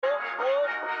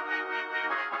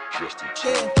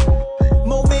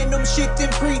Momentum shifting,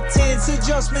 pretense,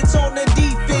 adjustments on the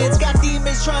defense. Got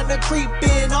demons trying to creep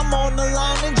in. I'm on the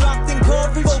line and dropped in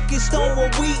coverage. Focused on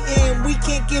what we in. We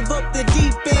can't give up the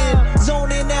deep end.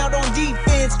 Zoning out on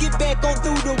defense. Get back on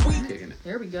through the week.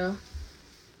 There we go.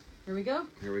 Here we go.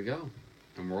 Here we go.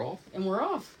 And we're off. And we're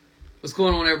off. What's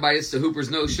going on, everybody? It's the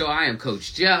Hoopers No Show. I am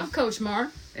Coach Jeff. I'm Coach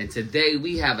Mar. And today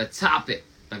we have a topic,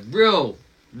 a real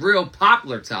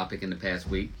popular topic in the past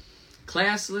week.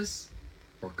 Classless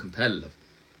or competitive?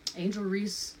 Angel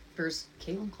Reese versus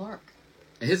Caitlin Clark.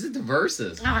 Is it the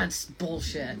versus? Ah, it's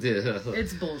bullshit.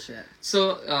 It's bullshit.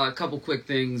 So, a couple quick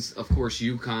things. Of course,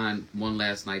 UConn won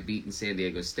last night, beating San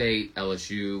Diego State.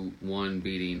 LSU won,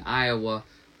 beating Iowa.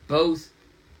 Both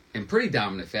in pretty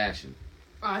dominant fashion.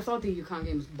 I thought the UConn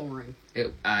game was boring.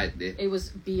 It was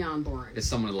beyond boring. As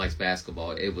someone that likes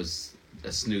basketball, it was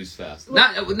a snooze fest. Look,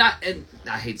 and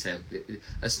I hate to say it,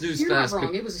 a snooze you're fest. You're not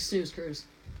wrong. It was a snooze cruise.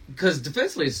 Because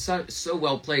defensively, it's so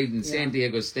well played in San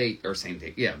Diego State,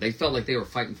 they felt like they were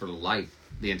fighting for life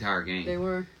the entire game. They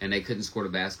were. And they couldn't score the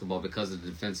basketball because of the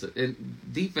defense.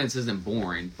 Defense isn't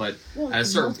boring, but at a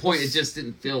certain point, it just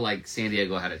didn't feel like San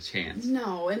Diego had a chance.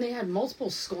 No, and they had multiple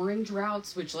scoring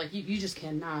droughts, which, like, you just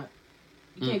cannot...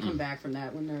 You can't come back from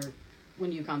that when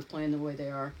UConn's playing the way they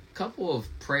are. Couple of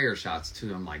prayer shots,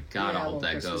 too. I'm like, God, I hope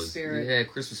that Christmas goes. Spirit. Yeah,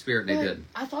 Christmas Spirit, they did.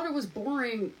 I thought it was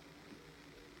boring.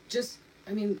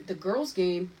 The girls'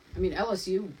 game,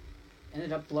 LSU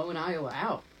ended up blowing Iowa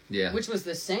out. Yeah. Which was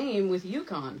the same with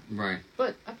UConn. Right.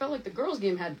 But I felt like the girls'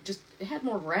 game had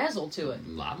more razzle to it. A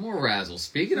lot more razzle.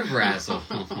 Speaking of razzle,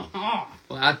 well,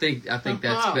 I think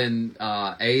that's been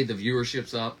the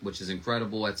viewership's up, which is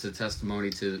incredible. It's a testimony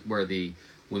to where the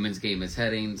women's game is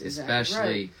heading,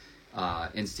 especially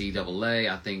NCAA.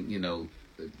 I think a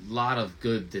lot of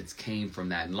good that's came from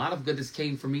that, and a lot of good that's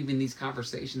came from even these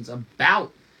conversations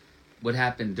about what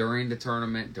happened during the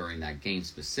tournament, during that game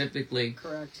specifically.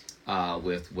 Correct.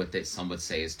 With what some would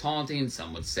say is taunting,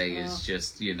 some would say is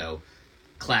just,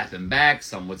 clapping back,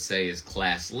 some would say is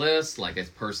classless, like a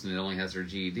person that only has their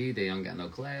GED, they don't got no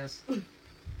class.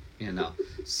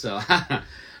 So,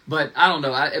 but I don't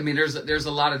know. There's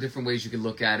a lot of different ways you can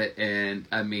look at it, and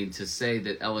to say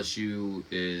that LSU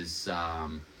is...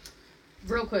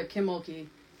 Real quick, Kim Mulkey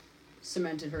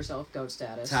cemented herself GOAT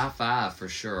status. Top 5 for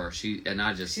sure.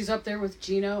 She's up there with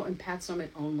Gino and Pat Summitt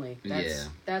only.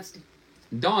 That's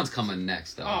Dawn's coming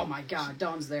next, though. Oh my God,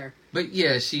 Dawn's there. But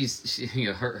yeah,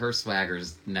 her swagger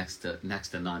is next to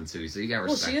none too. So you got to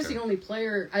respect her. Well, she is the only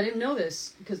player. I didn't know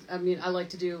this because I like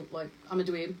to do I'm a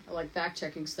dweeb. I like fact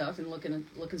checking stuff and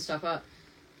looking stuff up.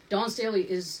 Dawn Staley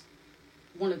is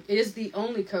the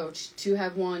only coach to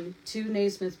have won 2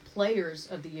 Naismith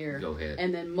Players of the Year. Go ahead.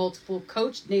 And then multiple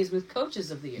Naismith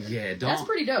Coaches of the Year. Yeah, that's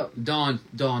pretty dope. Dawn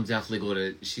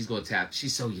definitely she's going to tap.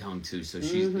 She's so young too, so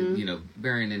she's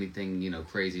bearing anything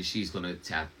crazy. She's going to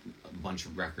tap a bunch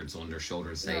of records on her shoulder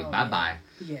and say bye.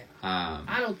 Yeah.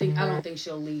 I don't think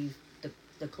she'll leave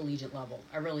the collegiate level.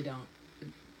 I really don't.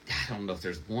 I don't know if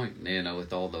there's a point,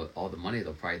 with all the money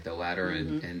they'll probably throw at her,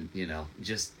 and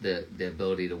just the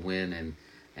ability to win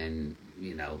and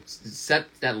set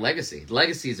that legacy.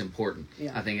 Legacy is important.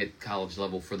 Yeah. I think at college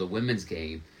level for the women's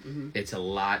game, it's a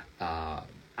lot. I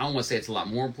don't want to say it's a lot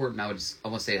more important. I want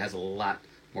to say it has a lot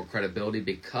more credibility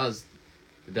because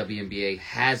the WNBA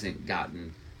hasn't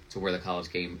gotten to where the college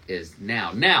game is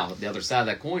now. Now, the other side of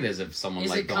that coin is if someone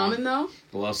like Dawn... Is it coming, though?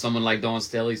 Well, if someone like Dawn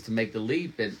Staley's to make the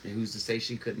leap, and who's to say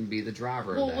she couldn't be the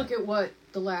driver of that? Well, look at what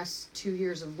the last 2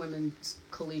 years of women's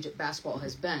collegiate basketball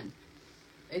has been.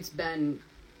 It's been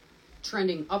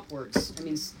trending upwards.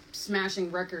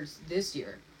 Smashing records this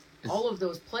year. All of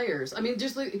those players.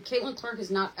 Just look, Caitlin Clark is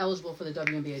not eligible for the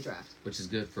WNBA draft. Which is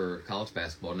good for college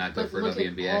basketball, not good for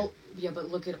WNBA.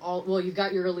 But look at all... Well, you've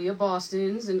got your Aaliyah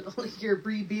Bostons and your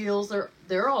Bree Beals.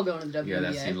 They're all going to the WNBA. Yeah,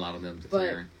 I've seen a lot of them But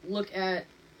declaring. look at...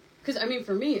 Because,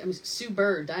 for me, Sue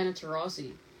Bird, Diana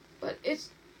Taurasi. But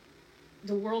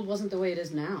the world wasn't the way it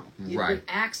is now. Right.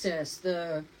 The access,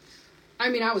 I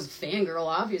was a fangirl,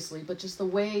 obviously, but just the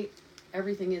way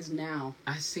everything is now.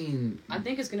 I think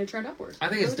it's going to trend upward. I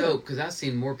think it's dope because I've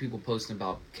seen more people posting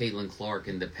about Caitlin Clark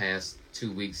in the past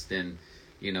 2 weeks than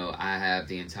I have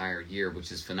the entire year,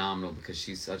 which is phenomenal because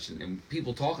she's such and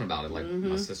people talking about it, like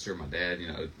my sister, my dad,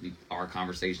 our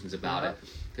conversations about it.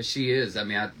 Because she is.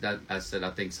 I said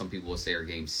I think some people will say her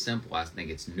game's simple. I think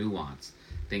it's nuance,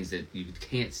 things that you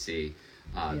can't see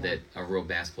that a real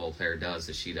basketball player does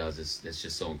that she does. It's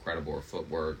just so incredible. Her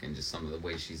footwork and just some of the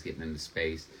ways she's getting into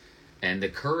space. And the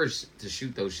courage to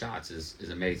shoot those shots is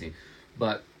amazing.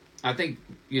 But I think,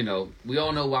 we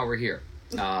all know why we're here.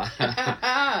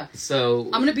 So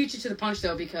I'm gonna beat you to the punch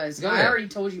though because Go I ahead. already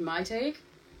told you my take.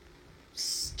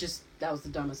 Just that was the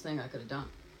dumbest thing I could have done.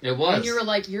 it was. And you were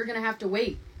like, "You're gonna have to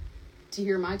wait to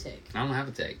hear my take." I don't have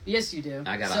a take. Yes, you do.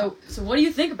 I got So what do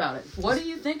you think about it? What do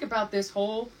you think about this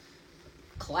whole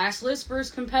classless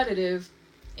versus competitive,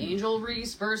 Angel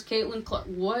Reese versus Caitlin Clark?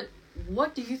 What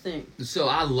do you think? So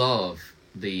I love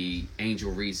the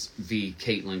Angel Reese v.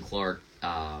 Caitlin Clark,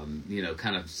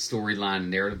 kind of storyline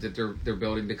narrative that they're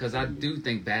building, because I do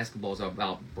think basketball is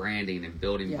about branding and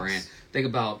building brand. Think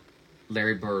about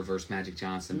Larry Bird versus Magic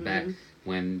Johnson back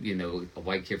when, a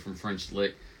white kid from French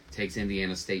Lick takes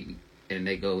Indiana State and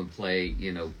they go and play,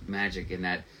 Magic in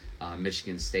that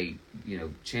Michigan State,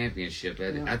 championship.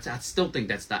 I still think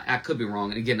that's not, I could be wrong.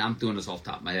 And again, I'm doing this off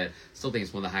the top of my head. Still think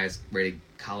it's one of the highest rated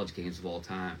college games of all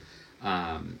time.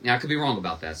 I could be wrong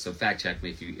about that, so fact check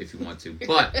me if you want to.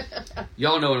 But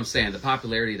y'all know what I'm saying. The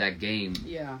popularity of that game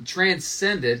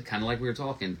transcended, kind of like we were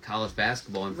talking, college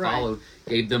basketball, and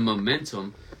gave them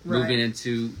momentum moving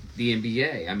into the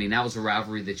NBA. I mean, that was a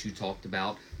rivalry that you talked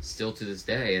about still to this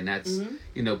day, and that's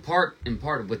part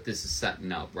of what this is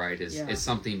setting up, right? Is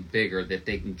something bigger that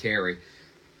they can carry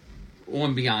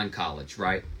on beyond college,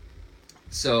 right?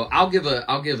 So I'll give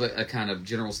a kind of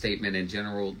general statement in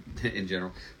general.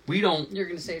 We don't. You're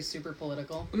going to say it's super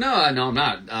political. No, I'm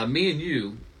not. Me and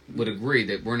you would agree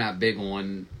that we're not big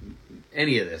on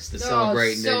any of this.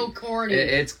 Celebrating. It's so corny.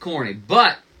 It's corny,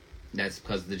 but that's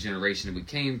because the generation that we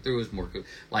came through is more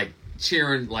like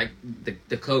cheering, like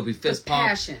the Kobe fist pump.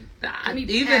 Passion.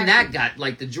 Even that got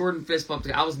like the Jordan fist pump.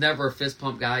 I was never a fist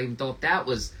pump guy. I even thought that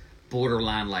was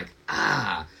borderline like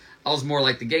I was more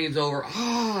like the game's over.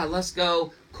 Let's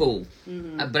go. Cool.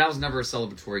 But I was never a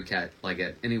celebratory cat like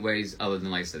it. Anyways, other than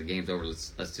like I said, the game's over.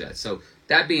 Let's do that. So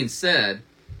that being said,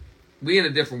 we in a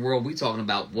different world. We talking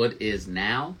about what is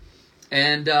now,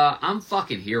 and I'm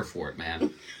fucking here for it,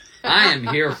 man. I am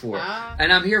here for it,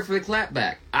 and I'm here for the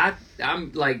clapback.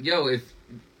 I'm like, yo, if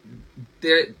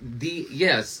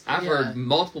I've heard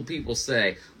multiple people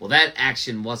say, well, that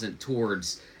action wasn't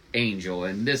towards Angel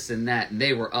and this and that, and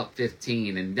they were up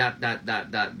 15 and ...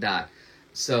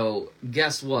 So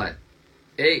guess what?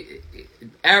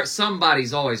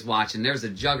 Somebody's always watching. There's a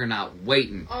juggernaut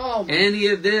waiting. Any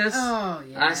of this?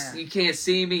 You can't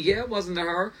see me. Yeah, it wasn't to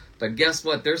her. But guess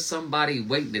what? There's somebody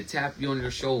waiting to tap you on your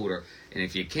shoulder. And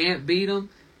if you can't beat them,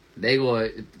 they will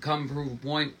come prove a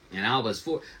point. And I was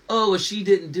for. Oh, well, she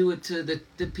didn't do it to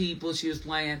the people she was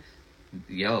playing.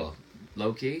 Yo,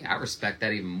 low key, I respect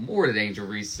that even more that Angel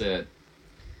Reese said.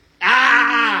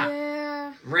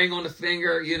 Ring on the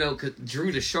finger,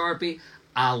 drew the Sharpie.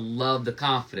 I love the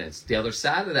confidence. The other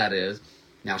side of that is,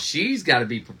 now she's got to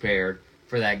be prepared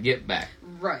for that get back.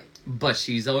 Right. But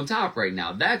she's on top right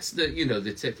now. That's the,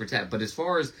 the tit for tat. But as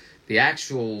far as the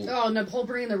actual... the whole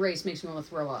bringing the race makes me want to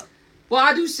throw up. Well,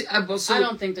 I do see... I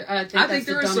don't think... I think that's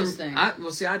the dumbest thing.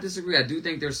 I disagree. I do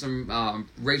think there's some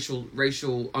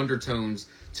racial undertones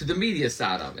to the media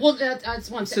side of it. Well,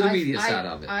 that's one thing. To the media side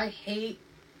of it.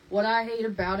 What I hate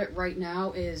about it right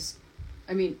now is,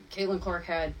 Caitlin Clark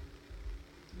had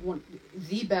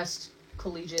the best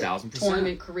collegiate 1,000%.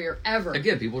 tournament career ever.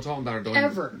 Again, people are talking about her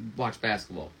doing watch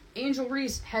basketball. Angel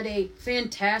Reese had a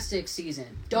fantastic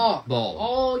season. Ball.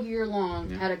 All year long.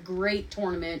 Yeah. Had a great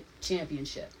tournament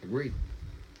championship. Agreed.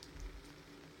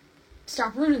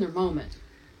 Stop ruining their moment.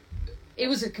 It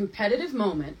was a competitive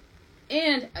moment.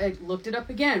 And I looked it up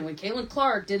again. When Caitlin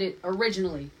Clark did it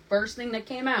originally, first thing that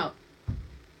came out,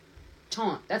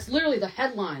 taunt. That's literally the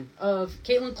headline of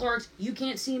Caitlin Clark's You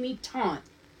Can't See Me taunt.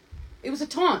 It was a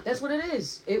taunt. That's what it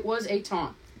is. It was a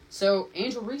taunt. So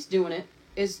Angel Reese doing it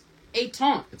is a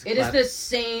taunt. It is the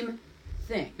same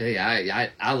thing. Yeah,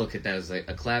 I look at that as a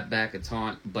clapback, a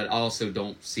taunt, but also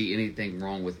don't see anything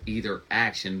wrong with either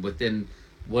action within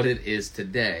what it is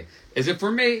today. Is it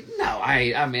for me? No,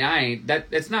 I ain't.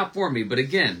 That's not for me. But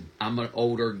again, I'm an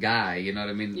older guy. You know what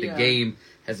I mean? The game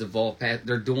has evolved past.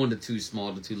 They're doing the too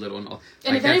small, the too little.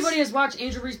 And if anybody has watched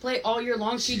Angel Reese play all year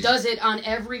long, she does it on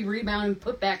every rebound and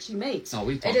putback she makes. Oh,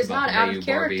 we talked it is about not out of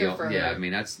character Barbie. for her. Yeah,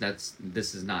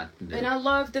 this is not. And I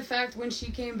love the fact when she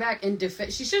came back and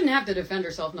she shouldn't have to defend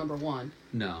herself, number one.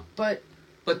 No. But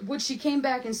what she came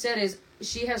back and said is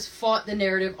she has fought the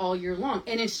narrative all year long,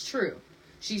 and it's true.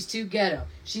 She's too ghetto.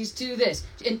 She's too this.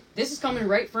 And this is coming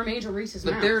right from Angel Reese's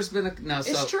mouth. But there's been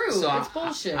it's true. It's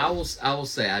bullshit. I will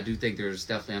say I do think there's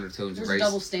definitely undertones of race. There's a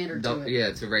double standard to it.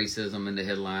 Yeah, to racism in the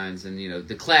headlines and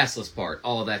the classless part.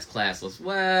 All that's classless.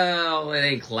 Well, it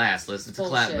ain't classless. It's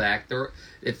bullshit. A clapback.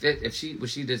 If what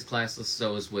she did is classless,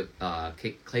 so is what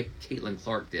Caitlin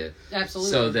Clark did.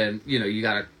 Absolutely. So then you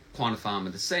got to quantify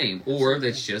them the same, or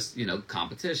that's just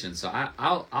competition. So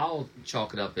I'll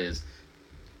chalk it up as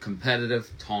competitive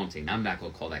taunting. I'm not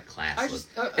going to call that classless.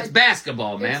 It's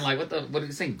basketball, man. Like what are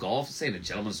you saying? Golf? It's saying a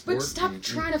gentleman's sport. But stop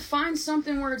trying to find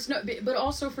something where it's not. But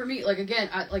also for me, like again,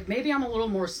 maybe I'm a little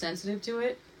more sensitive to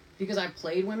it because I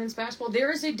played women's basketball.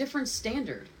 There is a different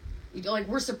standard. Like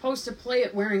we're supposed to play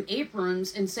it wearing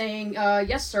aprons and saying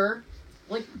yes, sir.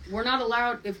 Like we're not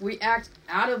allowed if we act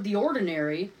out of the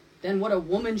ordinary than what a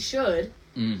woman should.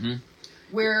 Mm-hmm.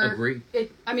 Where Agree.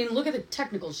 Look at the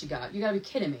technicals she got. You got to be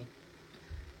kidding me.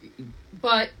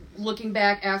 But looking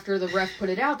back after the ref put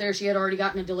it out there, she had already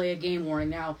gotten a delay of game warning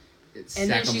now. And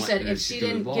then she said, if she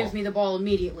didn't give me the ball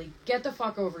immediately, get the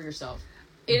fuck over yourself.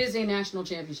 It is a national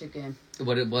championship game.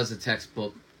 But it was a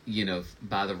textbook,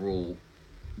 by the rule.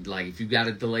 Like, if you got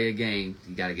to delay a game,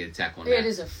 you got to get a tackle on that. It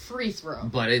is a free throw.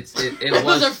 But it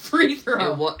was a free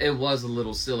throw. It was a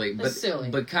little silly. But, silly.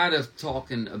 But kind of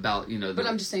talking about, But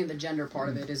I'm just saying the gender part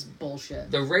of it is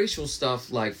bullshit. The racial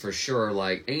stuff, like, for sure,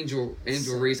 like, Angel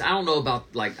Reese, I don't know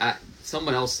about, like,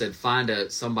 someone else said find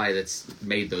somebody that's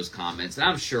made those comments. And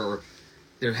I'm sure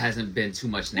there hasn't been too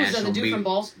much national media. Was that the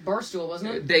dude from Barstool,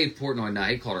 wasn't it? Dave Portnoy, no,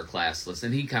 he called her classless,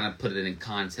 and he kind of put it in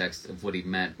context of what he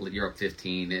meant. You're up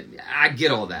 15, and I get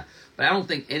all that, but I don't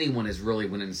think anyone has really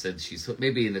went in and said she's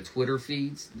maybe in the Twitter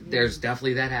feeds. There's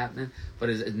definitely that happening, but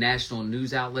as a national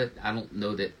news outlet, I don't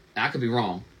know that. I could be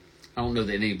wrong. I don't know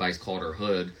that anybody's called her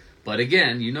hood. But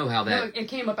again, you know how that... No, it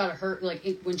came up out of her,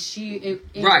 like, when she...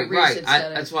 Right.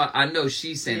 That's why I know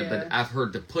she's saying it, but I've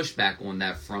heard the pushback on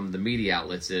that from the media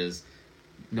outlets is...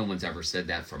 No one's ever said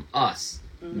that from us.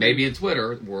 Mm-hmm. Maybe in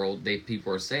Twitter world,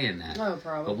 people are saying that. Oh,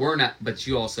 probably. But we're not. But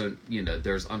you also,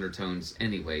 there's undertones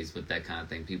anyways with that kind of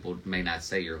thing. People may not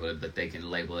say your hood, but they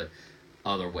can label it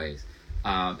other ways.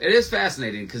 It is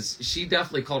fascinating because she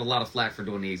definitely caught a lot of flack for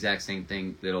doing the exact same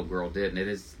thing that old girl did, and it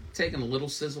has taken a little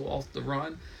sizzle off the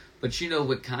run. But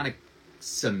what kind of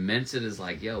cements it is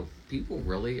like, yo, people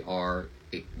really are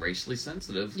racially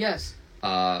sensitive. Yes.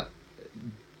 The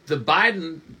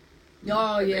Biden.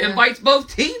 Oh, yeah. Invites both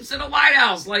teams in the White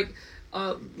House. Like,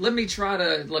 let me try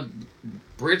to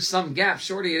bridge some gap.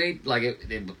 Shorty, it ain't like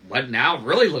what now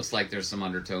really looks like there's some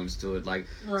undertones to it. Like,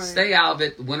 stay out of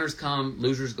it. Winners come,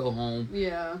 losers go home.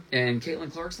 Yeah. And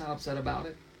Caitlin Clark's not upset about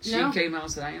it. She came out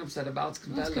and said, "I ain't upset about it. It's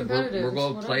competitive. It's competitive. We're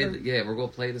going to play. We're going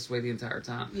to play this way the entire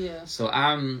time." Yeah. So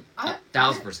I'm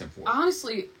 1,000% for it.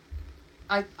 Honestly,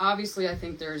 I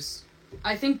think there's.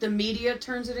 I think the media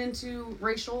turns it into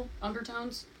racial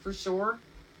undertones, for sure.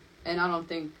 And I don't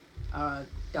think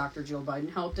Dr. Joe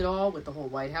Biden helped at all with the whole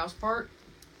White House part.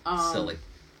 Silly.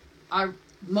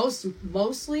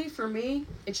 Mostly, for me,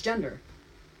 it's gender.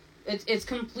 It's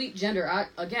complete gender.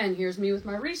 Here's me with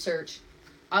my research.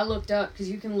 I looked up, because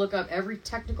you can look up every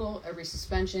technical, every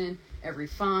suspension, every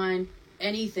fine,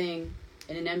 anything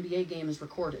in an NBA game is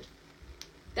recorded.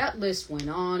 That list went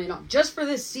on and on. Just for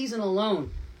this season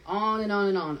alone. On and on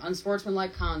and on.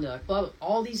 Unsportsmanlike conduct. Blah, blah,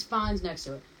 all these fines next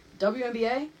to it.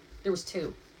 WNBA, there was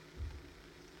 2.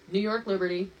 New York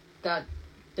Liberty got...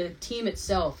 The team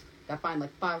itself got fined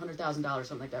like $500,000,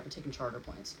 something like that, for taking charter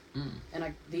points.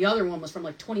 And the other one was from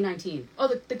like 2019. Oh,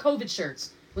 the COVID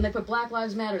shirts. When they put Black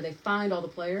Lives Matter, they fined all the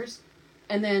players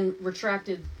and then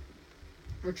retracted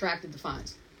the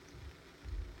fines.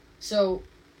 So,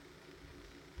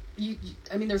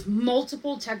 there's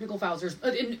multiple technical fouls.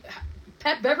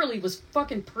 Pat Beverly was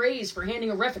fucking praised for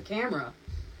handing a ref a camera.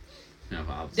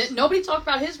 Nobody talked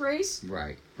about his race.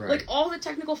 Right. Like, all the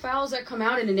technical fouls that come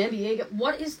out in an NBA,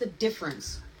 what is the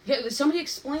difference? Somebody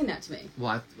explain that to me.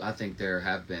 Well, I think there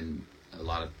have been a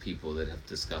lot of people that have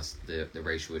discussed the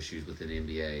racial issues within the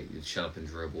NBA. Shut up and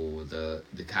dribble, the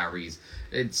Kyrie's.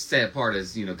 It's sad part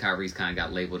is, Kyrie's kind of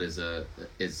got labeled as a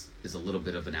little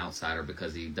bit of an outsider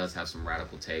because he does have some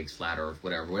radical takes, flat earth,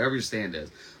 whatever your stand is.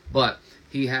 But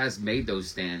he has made those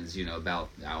stands, about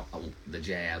the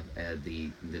jab,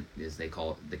 the as they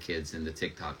call it, the kids in the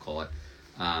TikTok call it.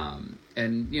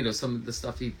 And, some of the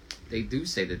stuff they do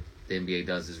say that the NBA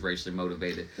does is racially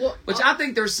motivated. Which I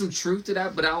think there's some truth to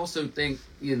that, but I also think,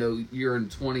 you're in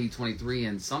 2023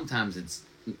 and sometimes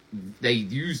they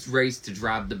use race to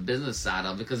drive the business side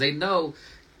of it because they know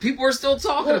people are still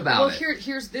talking about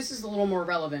it. This is a little more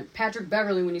relevant. Patrick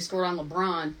Beverly, when he scored on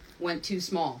LeBron, went too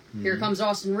small. Mm-hmm. Here comes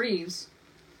Austin Reeves,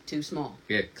 too small.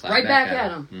 Yeah, right back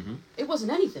at him. Mm-hmm. It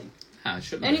wasn't anything. It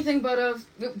shouldn't anything have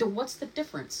been. But what's the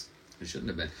difference? It shouldn't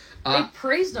have been. They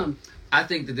praised him. I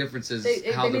think the difference is they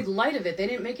made light of it. They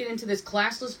didn't make it into this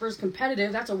classless versus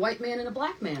competitive. That's a white man and a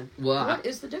black man. Well, what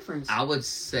is the difference? I would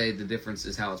say the difference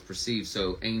is how it's perceived.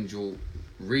 So Angel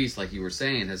Reese, like you were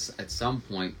saying, has at some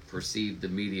point perceived the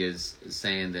media as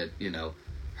saying that,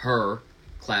 her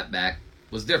clapback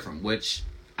was different, which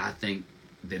I think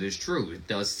that is true. It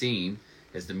does seem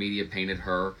as the media painted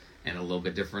her in a little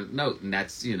bit different note, and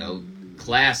that's,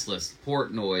 Classless,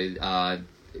 Portnoy,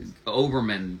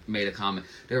 Oberman made a comment.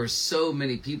 There were so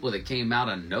many people that came out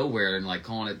of nowhere and like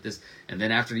calling it this, and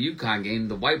then after the UConn game,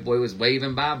 the white boy was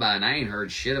waving bye-bye, and I ain't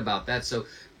heard shit about that, so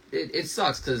it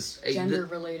sucks, because gender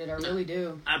related, I really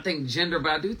do. I think gender,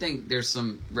 but I do think there's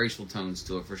some racial tones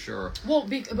to it for sure. Well,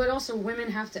 but also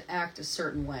women have to act a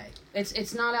certain way.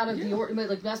 It's not out of the ordinary.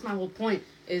 Like, that's my whole point.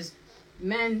 Is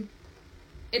men,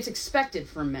 it's expected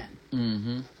from men.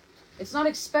 Mm-hmm. It's not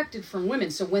expected from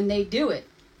women. So when they do it,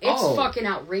 it's fucking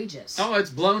outrageous. Oh, it's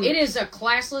blown. It is a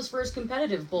classless versus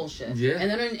competitive bullshit. Yeah.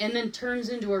 And then turns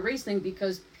into a race thing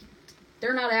because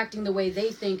they're not acting the way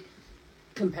they think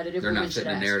competitive women should act.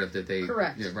 They're not fitting the narrative that they...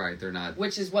 Correct. Yeah, right, they're not...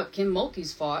 Which is what Kim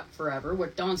Mulkey's fought forever,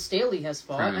 what Dawn Staley has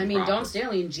fought. Dawn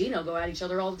Staley and Gino go at each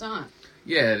other all the time.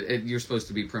 Yeah, you're supposed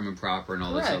to be prim and proper and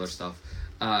all this other stuff.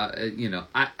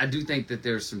 I do think that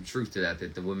there's some truth to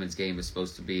that the women's game is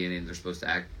supposed to be, and they're supposed to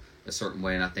act a certain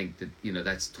way, and I think that,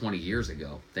 that's 20 years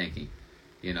ago thinking.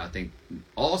 I think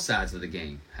all sides of the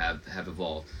game have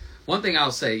evolved. One thing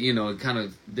I'll say, kind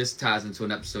of, this ties into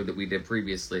an episode that we did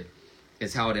previously,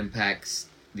 is how it impacts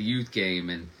the youth game,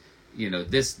 and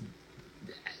this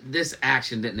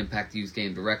action didn't impact the youth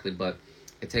game directly, but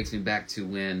it takes me back to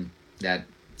when that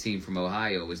team from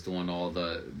Ohio was doing all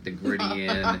the gritty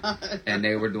and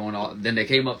they were doing all. Then they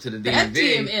came up to the DMV. That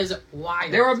team is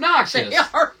wild. They're obnoxious. They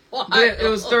are wild. It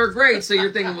was third grade, so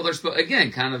you're thinking, well, they're supposed,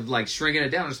 again, kind of like shrinking it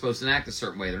down. They're supposed to act a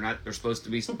certain way. They're supposed to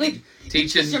be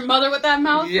teaching. Is your mother with that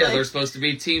mouth? Yeah, they're supposed to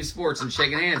be team sports and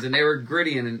shaking hands, and they were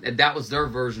gritty, and that was their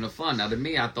version of fun. Now, to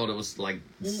me, I thought it was like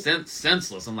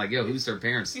senseless. I'm like, yo, who's their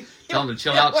parents? Tell them to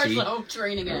chill out, Chief. Where's the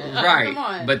training it? Right. Come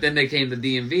on. But then they came to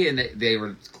DMV, and they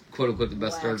were quote unquote the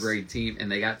best third grade team,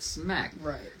 and they got smacked.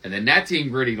 Right. And then that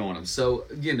team grittied on them. So,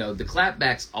 the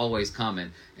clapback's always coming,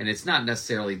 and it's not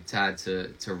necessarily tied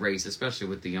to race, especially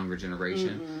with the younger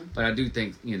generation. Mm-hmm. But I do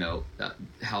think,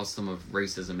 how some of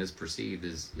racism is perceived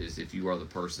is if you are the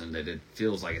person that it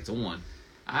feels like it's on.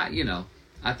 I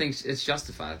think it's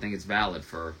justified. I think it's valid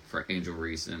for Angel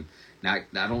Reese. And now,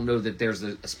 I don't know that there's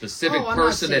a specific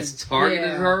person that's targeted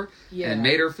her and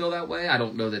made her feel that way. I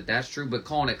don't know that that's true, but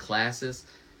calling it classes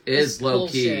is low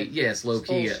key. Yes, low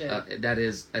key.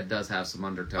 That does have some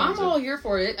undertones. I'm all here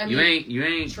for it. I mean, you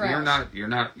ain't. Trash. You're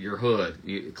not. You're hood.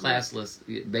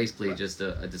 Classless. Basically, just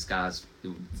a disguise.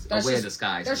 A way of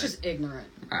disguise. That's just ignorant.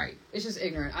 Right. It's just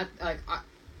ignorant.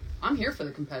 I'm here for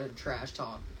the competitive trash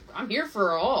talk. I'm here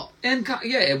for it all. And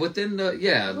within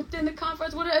the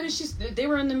conference, they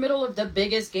were in the middle of the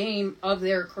biggest game of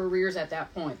their careers at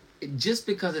that point. Just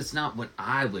because it's not what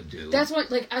I would do. That's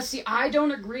what, I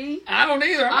don't agree. I don't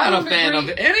either. I'm not a fan of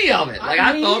any of it.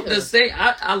 I thought the same.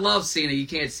 I love Cena. You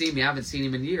can't see me. I haven't seen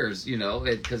him in years,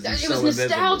 because it was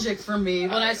nostalgic for me.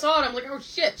 When I saw it, I'm like, oh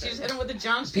shit, she's hitting with the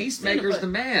John Cena. Peacemaker's the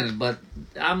man, but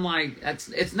I'm like,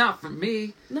 it's not for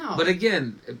me. No. But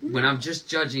again, when I'm just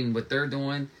judging what they're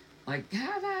doing, like,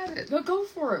 have at it. Go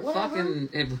for it. Whatever.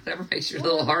 Whatever makes your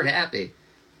little heart happy.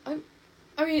 I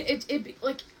mean,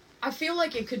 I feel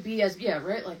like it could be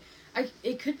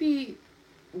it could be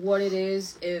what it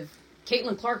is if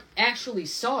Caitlin Clark actually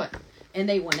saw it and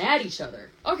they went at each other.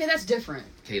 Okay, that's different.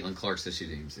 Caitlin Clark says she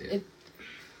didn't see it.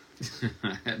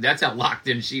 That's how locked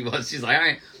in she was. She's like, all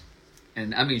right.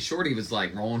 And I mean, Shorty was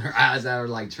like rolling her eyes at her,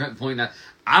 like Trent pointing out.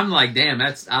 I'm like, damn,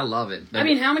 I love it. But, I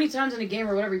mean, how many times in a game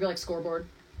or whatever you'd be like, scoreboard?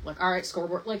 Like, all right,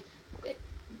 scoreboard. Like,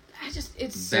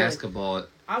 it's basketball,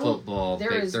 football,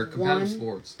 they're competitive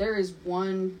sports. There is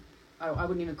one, I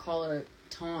wouldn't even call it a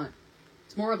taunt.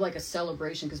 It's more of like a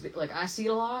celebration because, I see it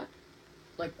a lot.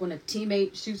 Like, when a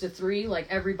teammate shoots a three,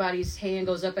 everybody's hand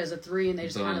goes up as a three, and they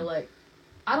just kind of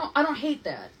I don't hate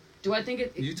that. Do I think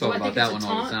it? You talk about that one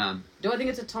all the time. Do I think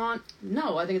it's a taunt?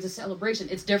 No, I think it's a celebration.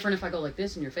 It's different if I go like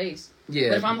this in your face. Yeah.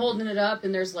 But if I'm holding it up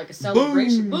and there's a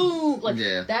celebration, boom!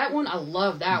 That one, I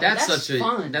love that one. That's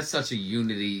fun. That's such a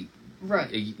unity. Right.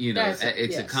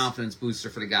 It's a confidence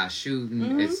booster for the guy shooting.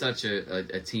 Mm-hmm. It's such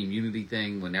a team unity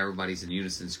thing when everybody's in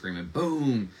unison screaming,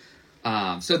 boom!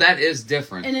 So that is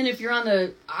different. And then if you're on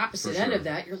the opposite end of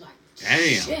that, you're like,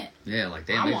 damn. Shit. Yeah,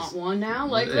 damn. I want one now.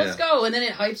 Let's go. And then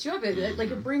it hypes you up.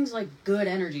 It brings good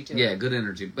energy to it. Yeah, good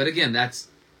energy. But again, that's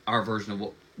our version of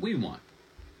what we want.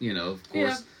 Of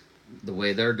course, the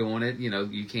way they're doing it,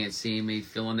 you can't see me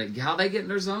feeling it. How they get in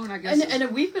their zone, I guess. And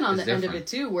we've been on the end of it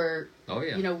too, where,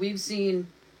 we've seen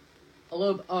a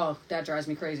little, that drives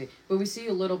me crazy. But we see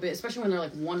a little bit, especially when they're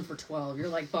 1 for 12. You're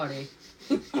like, buddy,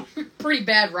 pretty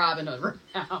bad Robin Hood right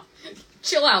now.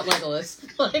 Chill out, Legolas.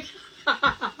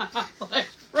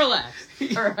 Relax.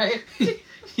 All right.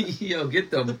 Yo, get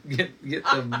the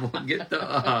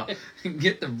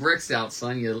bricks out,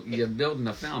 son. You're building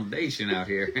a foundation out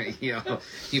here. Yo,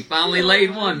 you finally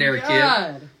laid one there, kid.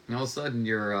 And all of a sudden,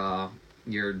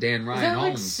 you're Dan Ryan Is that like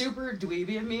Holmes. super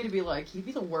dweeby of me to be like, he'd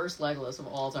be the worst Legolas of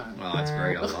all time? Oh, that's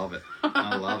great. I love it.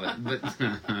 I love it. But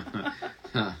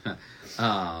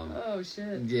oh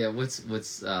shit. yeah, what's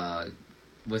the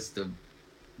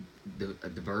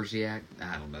Bergerac?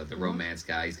 I don't know, the romance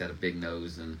guy. He's got a big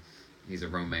nose and he's a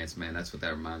romance man. That's what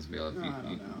that reminds me of. I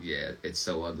don't know. Yeah, it's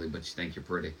so ugly, but you think you're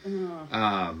pretty.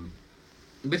 Oh.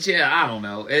 But yeah, I don't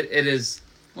know. It is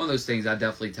one of those things. I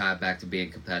definitely tie it back to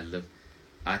being competitive.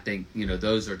 I think,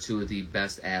 those are two of the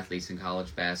best athletes in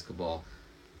college basketball.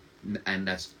 And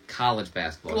that's college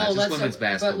basketball, not just women's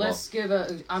basketball. But let's give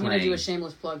I'm going to do a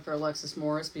shameless plug for Alexis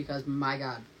Morris because, my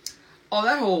God. Oh,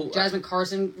 that whole... Jasmine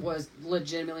Carson was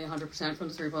legitimately 100% from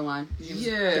the three-point line.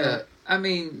 Yeah. I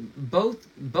mean, both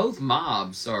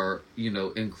mobs are,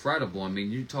 incredible. I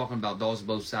mean, you're talking about dolls on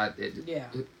both sides. Yeah.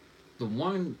 The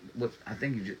one, I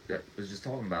think you was just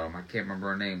talking about him, I can't remember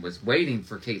her name, was waiting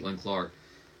for Caitlin Clark.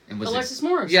 And was Alexis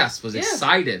Morris. Yes, was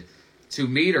excited to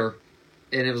meet her.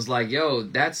 And it was like, yo,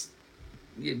 that's...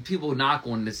 People knock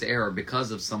on this era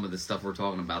because of some of the stuff we're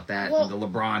talking about. And the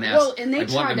LeBron-esque. Well, and they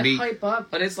tried to hype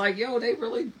up. But it's like, yo, they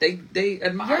really... They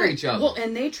admire each other. Well,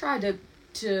 and they tried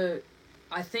to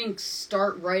I think,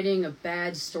 start writing a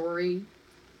bad story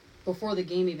before the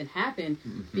game even happened,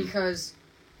 because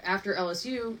after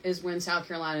LSU is when South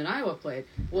Carolina and Iowa played.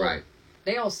 Well,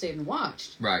 they all stayed and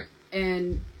watched. Right.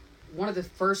 And one of the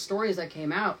first stories that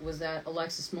came out was that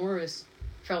Alexis Morris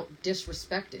felt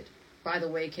disrespected by the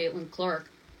way Caitlin Clark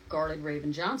guarded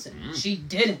Raven Johnson. She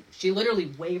didn't. She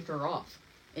literally waved her off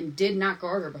and did not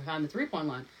guard her behind the three-point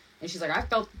line. And she's like, I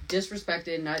felt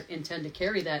disrespected, and I intend to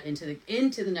carry that into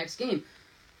the next game.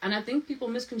 And I think people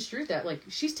misconstrued that. Like,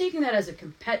 she's taking that as a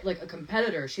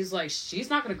competitor. She's like, she's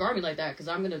not going to guard me like that because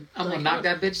I'm going to knock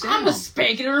that bitch down. I'm going to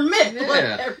spank it in her mitt. Yeah. Like,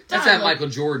 every time. That's that Michael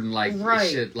Jordan,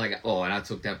 shit. Like, oh, and I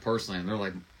took that personally. And they're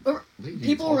like,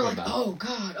 people were like, oh,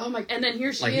 God. Oh, my. And then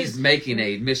here she is. He's making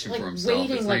a mission for himself.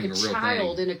 Waiting it's like not a even a real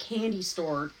child thing. in a candy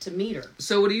store to meet her.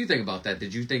 So what do you think about that?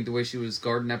 Did you think the way she was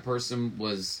guarding that person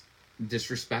was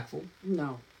disrespectful?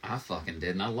 No. I fucking did,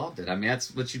 and I loved it. I mean,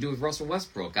 that's what you do with Russell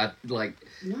Westbrook. No.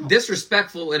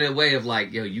 Disrespectful in a way of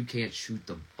like, yo, you can't shoot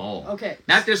the ball. Okay.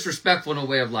 Not disrespectful in a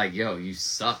way of like, yo, you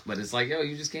suck, but it's like, yo,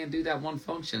 you just can't do that one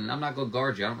function, and I'm not going to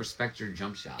guard you. I don't respect your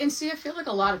jump shot. And see, I feel like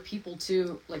a lot of people,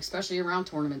 too, like, especially around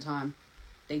tournament time,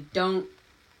 they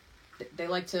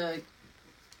like to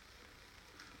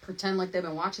pretend like they've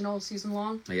been watching all season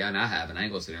long. Yeah, and I haven't. I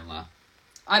ain't going to sit here and lie.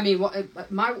 I mean,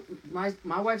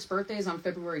 my wife's birthday is on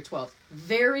February 12th.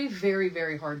 Very, very,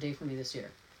 very hard day for me this year.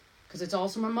 Because it's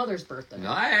also my mother's birthday.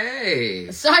 Hey!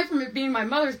 Aside from it being my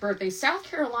mother's birthday, South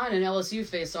Carolina and LSU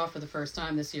faced off for the first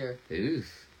time this year.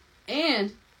 Oof.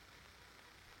 And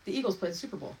the Eagles played the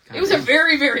Super Bowl. It was a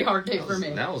very, very hard day for me.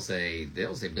 That was a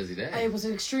busy day. It was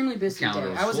an extremely busy day.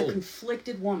 I was a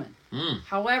conflicted woman.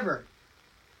 However,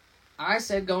 I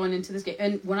said going into this game,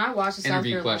 and when I watched the South Carolina...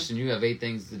 Interview question, you have 8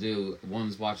 things to do.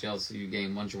 One's watch LSU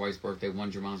game, one's your wife's birthday,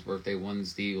 one's your mom's birthday,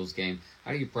 one's the Eagles game.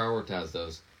 How do you prioritize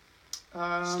those?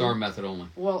 Star method only.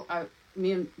 Well,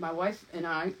 me and my wife and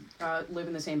I live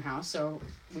in the same house, so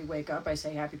we wake up, I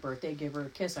say happy birthday, give her a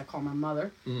kiss, I call my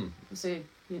mother, I say,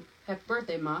 happy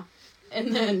birthday, Ma.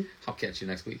 And then... I'll catch you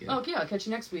next weekend. Oh, yeah, I'll catch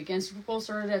you next weekend. Super Bowl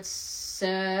started at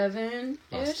 7-ish.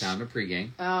 Lots of time to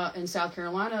pregame. And South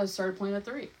Carolina started playing at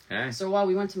 3. Okay. So while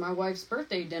we went to my wife's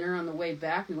birthday dinner, on the way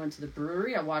back, we went to the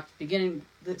brewery. I watched beginning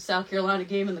the South Carolina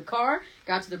game in the car.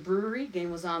 Got to the brewery. Game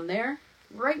was on there.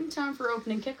 Right in time for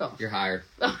opening kickoff. You're hired.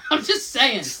 I'm just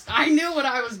saying. I knew what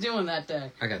I was doing that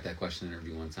day. I got that question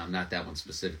interview one time. Not that one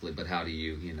specifically, but how do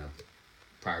you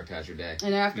prioritize your day?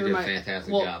 And after you did a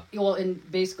fantastic job. Well,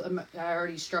 and basically, I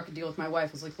already struck a deal with my wife.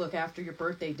 I was like, look, after your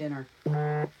birthday dinner,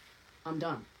 I'm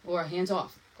done. Or hands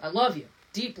off. I love you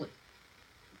deeply,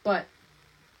 but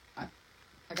I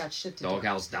got shit to do.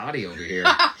 Doghouse Dottie over here.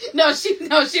 No, she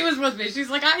was with me. She's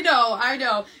like, I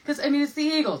know, because I mean, it's the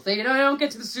Eagles. They don't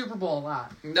get to the Super Bowl a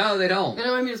lot. No, they don't.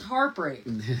 I mean, it's heartbreak.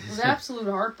 It was absolute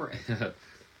heartbreak.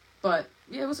 But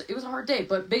yeah, it was a hard day.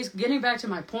 But getting back to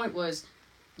my point was,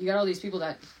 you got all these people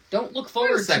that don't look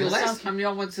forward to last time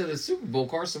y'all went to the Super Bowl,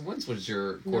 Carson Wentz was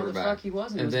your quarterback. No, the fuck he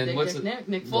wasn't. And it was then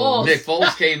Nick Foles. Well, Nick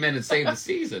Foles came in and saved the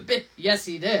season. Yes,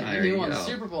 he did. There He you won go. the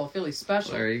Super Bowl, Philly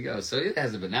special. Well, there you go. So it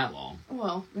hasn't been that long.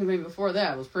 Well, I mean, before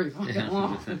that, it was pretty fucking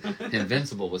long.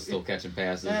 Invincible was still catching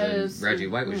passes, and Reggie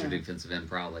White was your defensive end,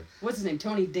 probably. What's his name?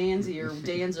 Tony Danzy or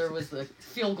Danzer was the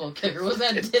field goal kicker. Was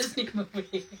that a Disney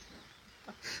movie?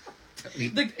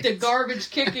 the garbage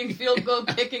kicking, field goal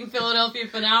kicking Philadelphia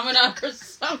phenomena or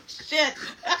some shit.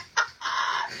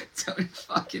 Tony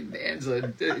fucking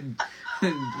Danza.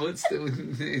 What's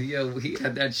the he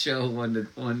had that show when it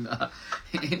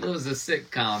was a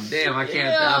sitcom. Damn, I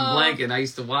can't. I'm blanking. I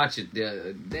used to watch it.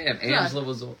 Damn, Angela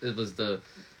was the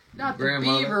not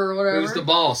grandmother. The beaver or whatever. Who's the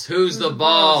boss? Who's the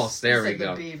boss? There we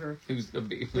go. The beaver. Who's the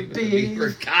beaver? The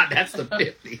beaver. God, that's the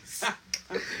 50s.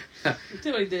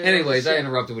 Anyways, I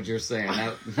interrupted what you were saying.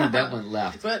 That went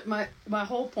left. But my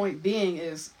whole point being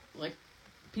is like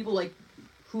people like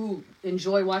who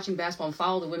enjoy watching basketball and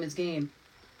follow the women's game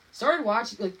started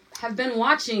watching have been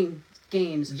watching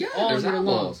games all year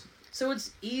long. So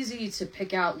it's easy to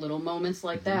pick out little moments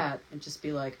like that and just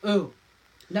be like, oh,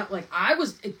 not like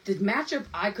the matchup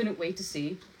I couldn't wait to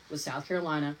see was South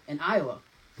Carolina and Iowa.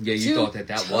 Yeah, you thought that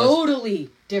was totally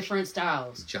different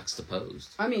styles, juxtaposed.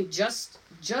 I mean, just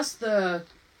the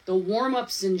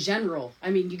warm-ups in general. I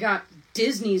mean, you got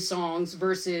Disney songs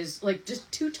versus like just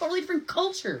two totally different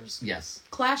cultures. Yes,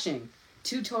 clashing.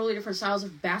 Two totally different styles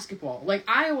of basketball. Like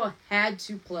Iowa had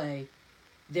to play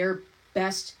their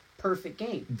best perfect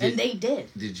game, and they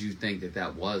did. Did you think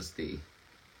that was the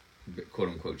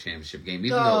quote-unquote championship game?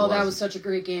 Even though that was such a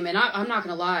great game. And I'm not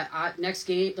going to lie, next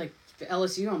game, like, for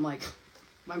LSU, I'm like,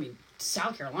 I mean,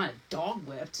 South Carolina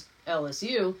dog-whipped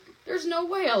LSU. There's no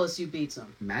way LSU beats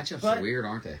them. Matchups are weird,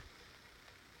 aren't they?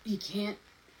 You can't,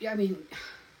 I mean,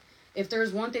 if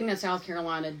there's one thing that South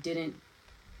Carolina didn't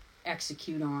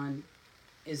execute on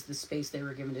is the space they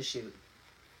were given to shoot.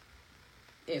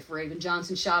 If Raven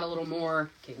Johnson shot a little more,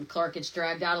 Caitlin Clark gets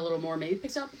dragged out a little more, maybe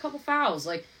picks up a couple fouls,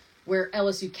 like, where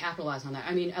LSU capitalized on that.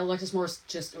 I mean, Alexis Morris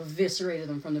just eviscerated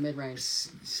them from the mid-range.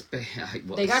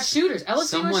 They got shooters.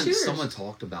 LSU got shooters. Someone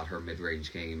talked about her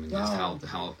mid-range game and just how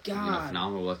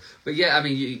phenomenal it was. But yeah, I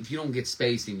mean, if you don't get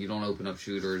spacing, you don't open up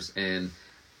shooters, and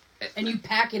you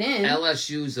pack it in.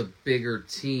 LSU's a bigger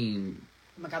team.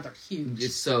 Oh my God, they're huge.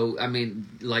 So, I mean,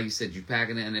 like you said, you pack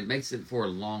it in, and it makes it for a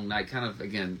long night. Kind of,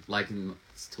 again, liking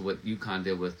to what UConn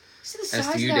did with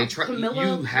STU.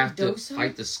 You have to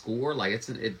fight the score. Like,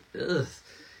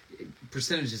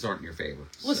 percentages aren't in your favor.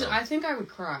 Listen, I think I would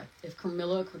cry if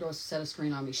Camilla Cardoso set a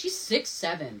screen on me. She's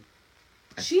 6'7".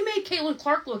 She made Caitlin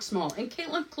Clark look small, and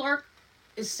Caitlin Clark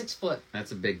is 6 foot.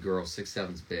 That's a big girl.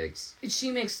 6'7's big. She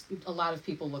makes a lot of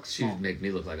people look small. She make me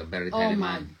look like a better than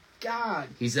man. God.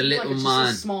 He's a little man.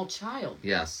 Just a small child.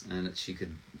 Yes, and she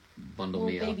could bundle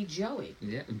me up. Baby Joey.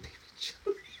 Yeah, baby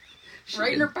Joey.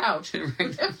 Right in her pouch. I'm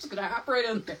just going to hop right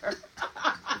in there.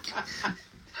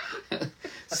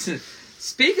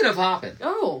 Speaking of hopping.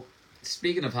 Oh.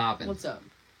 Speaking of hopping. What's up?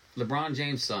 LeBron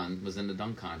James' son was in the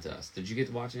dunk contest. Did you get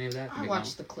to watch any of that? I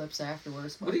watched the clips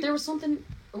afterwards. But there was something...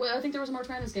 Well, I think there was a March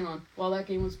Madness game on while that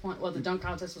game was... the dunk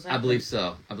contest was happening. I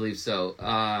believe so.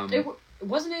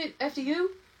 Wasn't it FDU?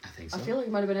 I think so. I feel like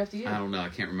it might have been FDU. I don't know. I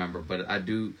can't remember. But I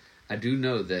do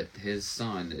know that his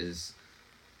son is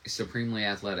supremely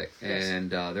athletic. Yes. And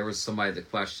there was somebody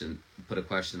that put a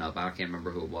question up. I can't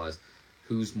remember who it was.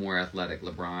 Who's more athletic,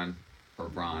 LeBron or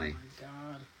Bronny? Oh, my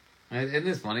God. And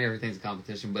it's funny. Everything's a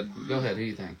competition. But go ahead. Who do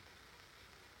you think?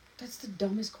 That's the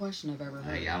dumbest question I've ever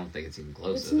heard. Hey, I don't think it's even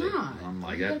close. It's not. I'm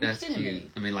like, that's cute. Me.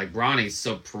 I mean, like, Bronny's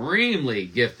supremely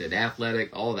gifted,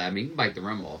 athletic, all that. I mean, he can bite the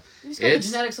rim off. He's got the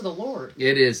genetics of the Lord.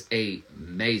 It is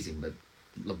amazing, but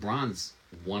LeBron's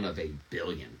one of a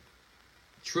billion.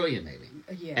 Trillion,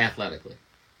 maybe. Athletically.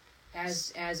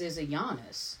 As is a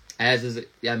Giannis.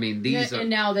 I mean, these are... And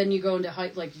now then you go into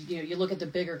height, like, you look at the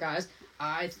bigger guys.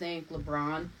 I think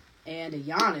LeBron and a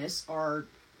Giannis are...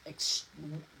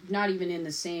 not even in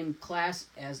the same class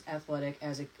as athletic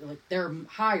as they're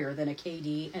higher than a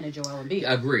KD and a Joel Embiid.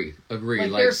 Agreed.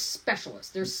 Like they're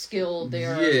specialists. They're skilled.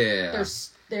 They're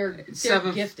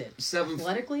gifted.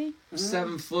 Athletically,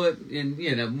 7 foot,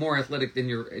 and more athletic than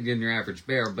your average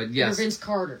bear. But yes, Vince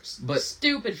Carter's. But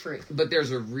stupid freak. But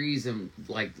there's a reason,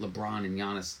 like LeBron and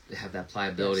Giannis have that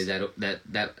pliability,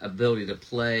 that ability to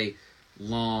play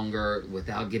longer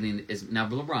without getting now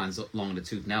LeBron's long in the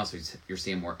tooth now, so you're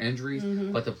seeing more injuries.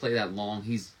 Mm-hmm. But to play that long,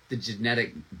 the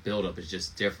genetic buildup is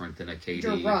just different than a KD.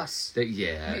 You're Russ.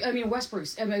 I mean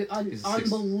Westbrook's.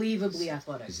 Unbelievably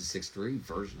athletic. He's a 6'3"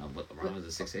 version of what LeBron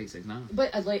is, a 6'8", 6'9".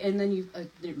 But and then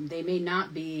they may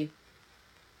not be,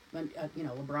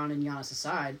 LeBron and Giannis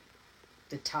aside,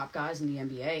 the top guys in the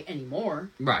NBA anymore.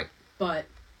 Right. But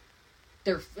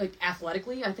they're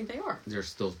athletically, I think they are. They're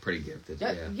still pretty gifted.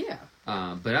 Yeah.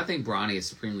 But I think Bronny is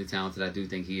supremely talented. I do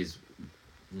think he is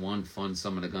one fun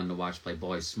son of a gun to watch play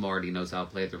ball. He's smart. He knows how to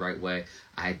play it the right way.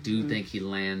 I do think he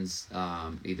lands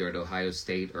either at Ohio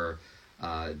State or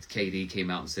KD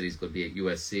came out and said he's going to be at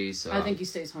USC. So I think he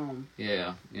stays home.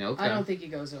 Yeah. Okay. I don't think he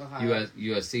goes to Ohio.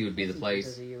 USC would be the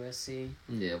place. He goes to USC.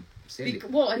 Yeah.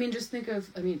 Well, I mean, just think of.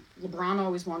 I mean,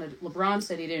 LeBron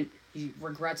said he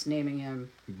regrets naming him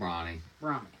Bronny.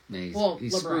 He's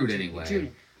LeBron screwed anyway.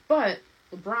 Jr. But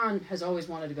LeBron has always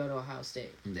wanted to go to Ohio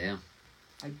State. Yeah.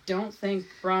 I don't think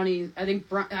Bronny.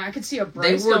 I could see a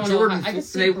Bryce going. I could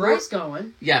see Bryce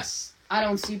going. Yes. I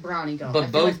don't see Bronny going. But I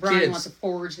feel both like Bronny kids wants to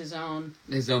forge his own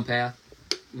path.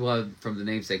 Well, from the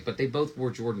namesake, but they both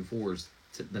wore Jordan 4s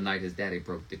the night his daddy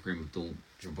broke the Kareem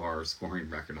Abdul-Jabbar scoring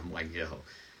record. I'm like, yo,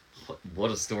 what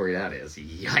a story that is!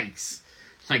 Yikes!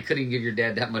 Like, couldn't give your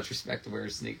dad that much respect to wear a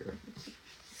sneaker.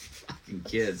 Fucking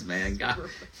kids, man. God,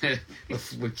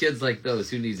 with kids like those,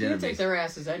 who needs enemies? They take their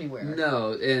asses anywhere.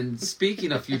 No. And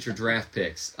speaking of future draft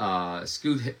picks,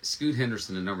 Scoot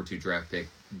Henderson, the number 2 draft pick,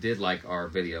 did like our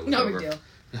video. No big deal.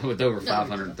 With over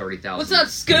 530,000. What's up,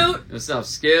 Scoot? What's up,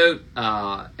 Scoot?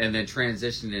 And then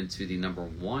transitioned into the number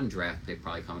 1 draft pick,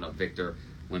 probably coming up, Victor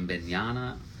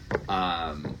Wembanyama.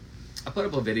 I put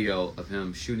up a video of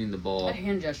him shooting the ball. That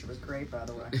hand gesture was great, by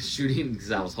the way. Shooting,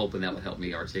 because I was hoping that would help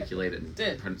me articulate it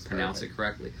and pronounce it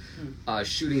correctly.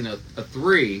 Shooting a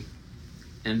 3,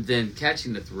 and then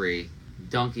catching the 3,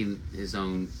 dunking his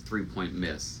own 3-point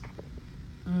miss.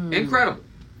 Incredible.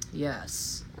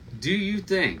 Yes. Do you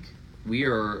think we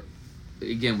are,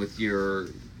 again, with your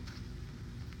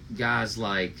guys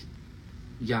like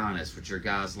Giannis, with your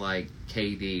guys like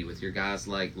KD, with your guys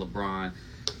like LeBron,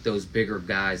 those bigger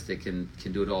guys that can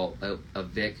do it all, a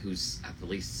Vic who's at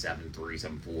least 7'3",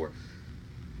 7'4",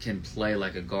 can play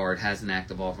like a guard, has an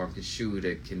active off arm, can shoot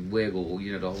it, can wiggle,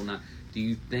 the whole nine. Do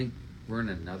you think we're in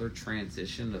another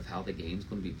transition of how the game's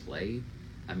going to be played?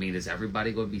 I mean, is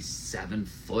everybody going to be 7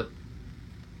 foot?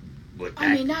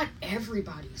 I mean, not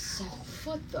everybody's 7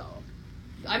 foot, though.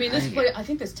 I mean, I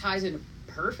think this ties in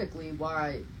perfectly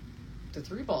why the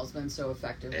 3 ball's been so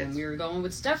effective when we were going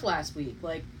with Steph last week.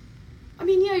 Like, I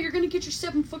mean, yeah, you're going to get your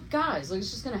 7 foot guys. Like, it's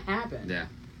just going to happen. Yeah.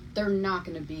 They're not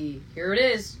going to be, here it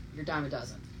is, your dime a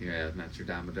dozen. Yeah, that's your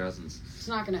dime a dozens. It's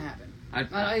not going to happen.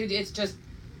 It's just,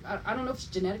 I don't know if it's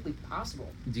genetically possible.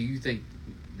 Do you think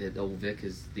that old Vic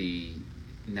is the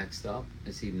next up?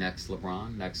 Is he next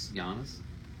LeBron, next Giannis?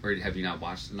 Or have you not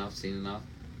watched enough, seen enough?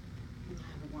 I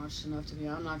haven't watched enough to be.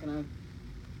 I'm not gonna.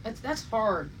 That's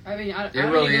hard. I mean, I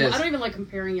don't even like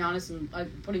comparing Giannis and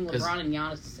putting LeBron and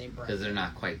Giannis the same breath. Because they're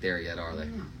not quite there yet, are they?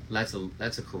 No.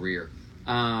 That's a career.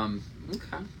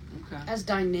 Okay. As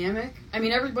dynamic. I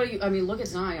mean, everybody. I mean, look at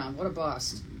Zion. What a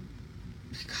bust.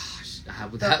 Gosh, I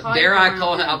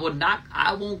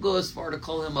won't go as far to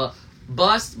call him a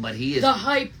bust, but he is. The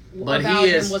hype about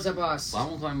him was a bust. Well, I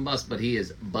won't call him a bust, but he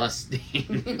is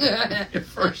busting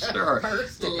for sure.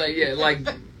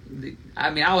 I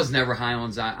mean, I was never high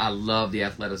on Zion. I love the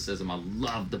athleticism. I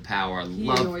love the power. I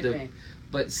love the.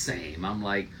 But same, I'm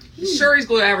like, sure, he's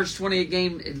going to average 20 a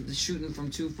game shooting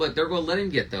from 2 foot. They're going to let him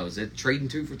get those. Trading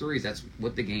 2 for 3s. That's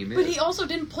what the game is. But he also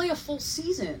didn't play a full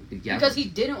season because he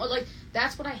didn't like.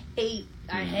 That's what I hate.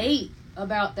 I hate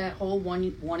about that whole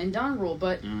one and done rule.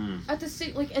 But at the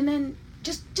same, and then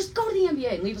just go to the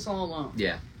NBA and leave us all alone.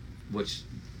 Yeah, which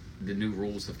the new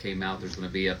rules have came out. There's going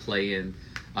to be a play-in.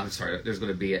 I'm sorry. There's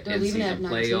going to be an in-season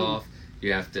playoff.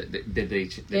 You have to.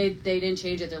 They didn't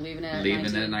change it. They're leaving it at 19.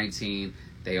 Leaving it at 19.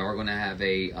 They are going to have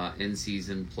a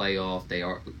in-season playoff. They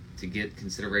are to get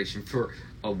consideration for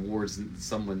awards.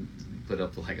 Someone put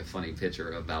up like a funny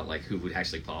picture about like who would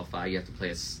actually qualify. You have to play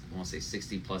I want to say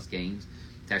 60+ games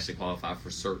to actually qualify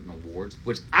for certain awards,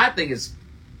 which I think is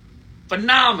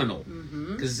phenomenal.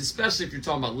 Because especially if you're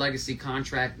talking about legacy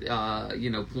contract,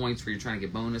 points where you're trying to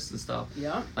get bonus and stuff.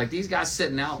 Yeah. Like these guys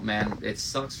sitting out, man, it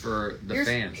sucks for the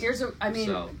fans.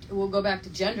 We'll go back to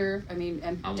gender. I mean,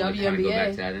 and I WNBA. Go back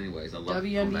to that anyways. I love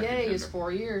WNBA is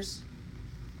 4 years.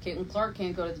 Caitlin Clark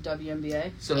can't go to the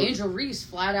WNBA. So Angel Reese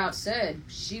flat out said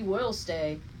she will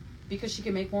stay because she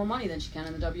can make more money than she can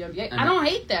in the WNBA. I don't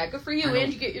hate that. Good for you,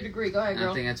 and you get your degree. Go ahead,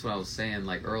 girl. I think that's what I was saying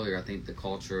like earlier. I think the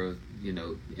culture of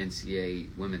NCAA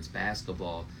women's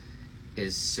basketball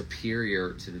is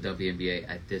superior to the WNBA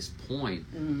at this point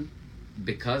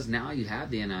because now you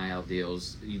have the NIL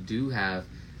deals. You do have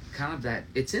kind of that.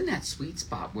 It's in that sweet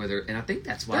spot where and I think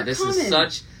that's why this is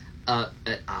such a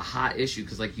hot issue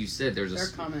because, like you said,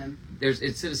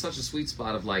 it's in such a sweet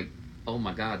spot of like, oh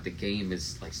my God, the game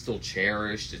is like still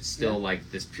cherished. It's still like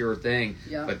this pure thing.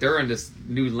 Yeah. But they're in this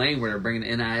new lane where they're bringing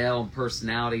NIL and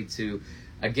personality to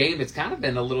a game that's kind of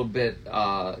been a little bit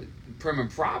prim and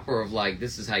proper of like,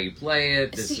 this is how you play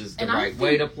it. This is the right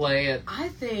way to play it. I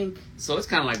think. So it's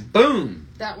kind of like, boom.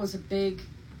 That was a big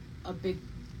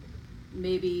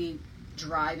maybe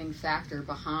driving factor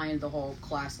behind the whole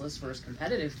classless versus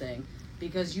competitive thing,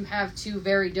 because you have two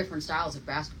very different styles of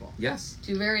basketball. Yes.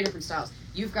 Two very different styles.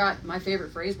 You've got my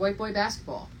favorite phrase, white boy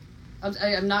basketball.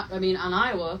 I'm not, I mean, on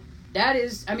Iowa, that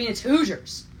is, I mean, it's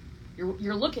Hoosiers.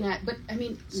 You're looking at, but I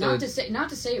mean, So, not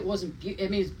to say it wasn't, I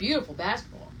mean, it's beautiful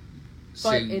basketball,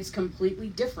 but it's completely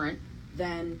different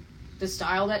than the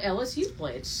style that LSU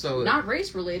played. So not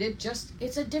race related, just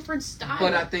it's a different style.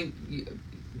 But I think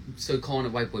so. Calling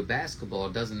it white boy basketball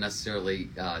doesn't necessarily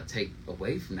take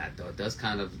away from that, though. It does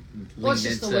kind of well, it's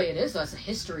lean just into the way it is. That's the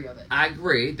history of it. I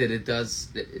agree that it does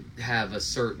have a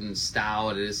certain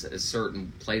style. It is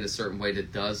played a certain way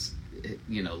that does,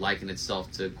 liken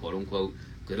itself to quote unquote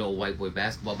good old white boy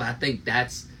basketball. But I think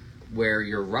that's where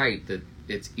you're right, that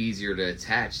it's easier to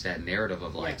attach that narrative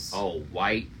of like, yes. oh,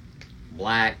 white,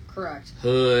 black, correct,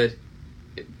 hood,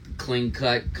 clean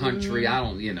cut country.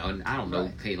 Mm-hmm. I don't know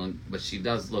right. Caitlin, but she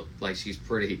does look like she's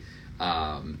pretty,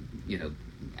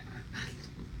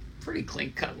 pretty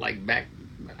clean cut, like back.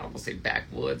 I don't want to say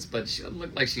backwoods, but she doesn't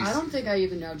look like she's. I don't think I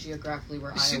even know geographically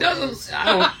where Iowa she doesn't. is.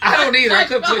 I don't either. I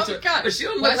could put Oh, her, God. but she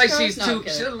doesn't West look like Coast? she's No, too. I'm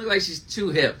kidding. She doesn't look like she's too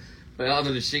hip. But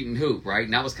other than shoot and hoop, right?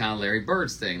 And that was kind of Larry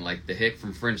Bird's thing, like the hick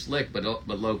from French Lick. But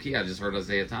low key, I just heard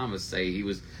Isaiah Thomas say he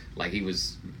was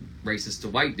racist to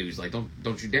white dudes. Like,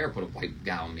 don't you dare put a white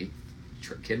guy on me.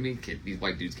 Kidding me? These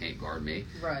white dudes can't guard me.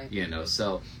 Right.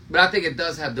 So, but I think it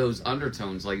does have those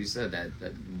undertones, like you said, that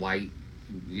white,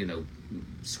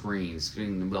 screen,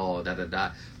 blah,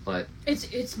 da. But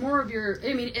it's more of your.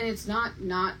 I mean, and it's not.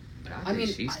 But I think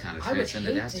she's kind of I would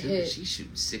transcended hate that to too. hit- She's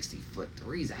shooting 60-foot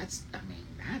threes. That's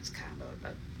kind of.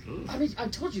 I mean, I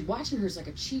told you, watching her is like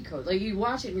a cheat code. Like, you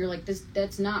watch it and you're like,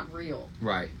 that's not real.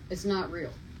 Right. It's not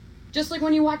real. Just like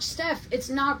when you watch Steph, it's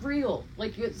not real.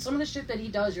 Like, some of the shit that he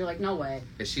does, you're like, no way.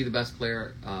 Is she the best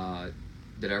player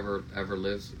that ever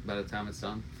lives by the time it's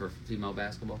done for female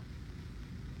basketball?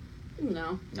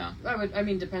 No. I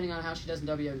mean, depending on how she does in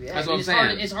WNBA. That's what I'm it's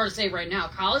saying. It's hard to say right now.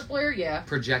 College player, yeah.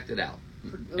 Projected out.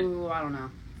 Ooh, I don't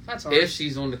know. That's hard. If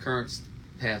she's on the current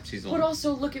path she's on. But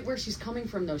also, look at where she's coming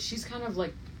from, though. She's kind of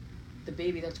like the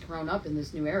baby that's grown up in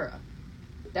this new era.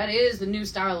 That is the new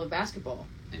style of basketball.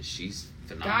 And she's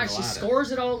phenomenal. God, she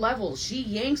scores at all levels. She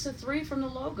yanks a three from the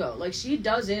logo. Like, she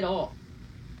does it all.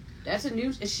 That's a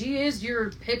new. She is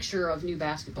your picture of new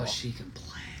basketball. But she can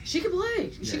play. She can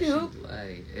play. She can hoop.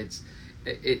 Play.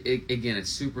 Again,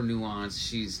 it's super nuanced.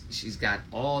 She's got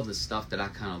all the stuff that I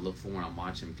kind of look for when I'm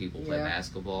watching people play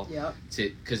basketball. Yep.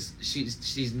 Because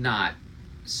she's not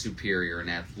superior in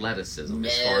athleticism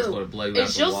as far as what to blow you out And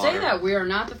the she'll water. say that we are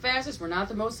not the fastest, we're not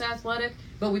the most athletic,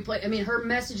 but we play. I mean, her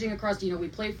messaging across, we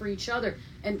play for each other,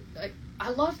 and I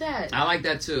love that. I like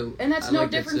that too. And that's I no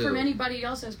like that different too. from anybody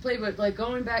else that's played. But like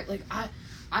going back, like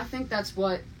I think that's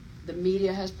what the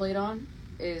media has played on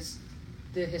is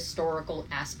the historical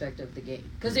aspect of the game,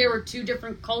 because there were two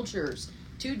different cultures.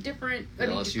 Two different.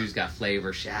 LSU's got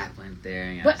flavor. Shaq went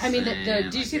there. But I mean,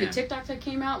 did you see the TikTok that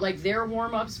came out? Like their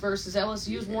warm ups versus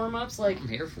LSU's warm ups. Like I'm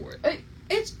here for it.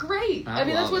 It's great. I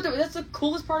mean, that's the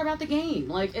coolest part about the game.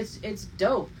 Like it's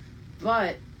dope,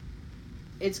 but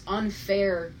it's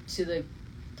unfair to the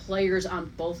players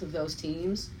on both of those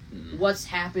teams. Mm. What's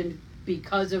happened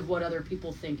because of what other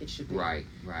people think it should be. Right.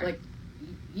 Like,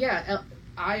 yeah,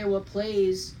 Iowa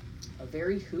plays a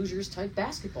very Hoosiers type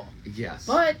basketball. Yes.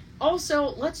 But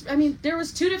also, there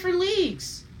was two different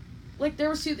leagues. Like, there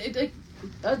was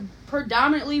a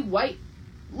predominantly white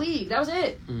league. That was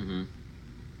it. Mm-hmm.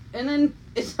 And then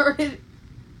it started,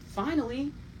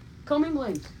 finally,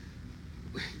 commingling.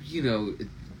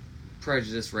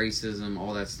 Prejudice, racism,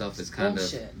 all that stuff is kind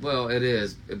Bullshit. of... Well, it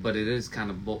is, but it is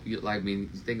kind of... you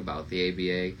think about the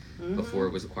ABA before it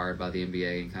was acquired by the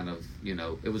NBA and kind of,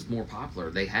 it was more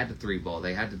popular. They had the three ball.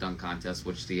 They had the dunk contest,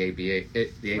 which the NBA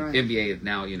is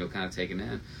now, kind of taken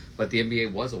in. But the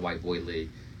NBA was a white boy league,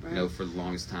 for the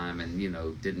longest time and,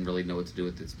 didn't really know what to do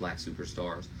with its black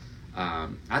superstars.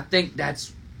 I think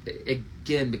that's,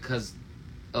 again, because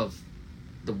of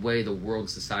the way the world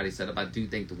society is set up, I do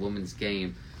think the women's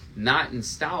game... not in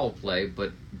style play,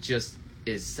 but just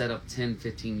is set up 10,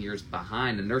 15 years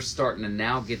behind, and they're starting to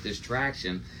now get this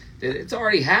traction. It's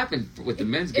already happened with the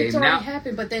men's game. It's already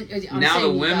happened, but then now the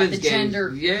women's game,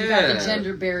 you got the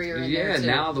gender barrier in there too.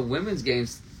 Now the women's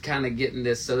game's kind of getting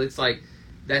this, so it's like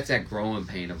that's that growing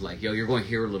pain of like, you're going to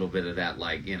hear a little bit of that,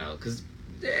 like because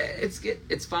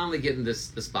it's finally getting the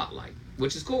spotlight,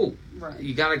 which is cool. Right.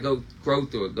 You got to go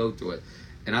through it.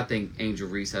 And I think Angel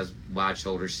Reese has wide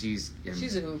shoulders. She's a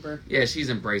hooper. Yeah,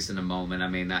 she's embracing the moment. I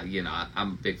mean,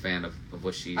 I'm a big fan of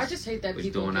what she's. I just hate that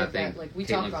people doing. get I think that. Like we Caitlin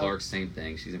talk about Clark, same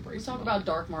thing. She's embracing. We talk about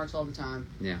dark marks all the time.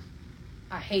 Yeah.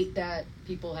 I hate that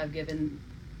people have given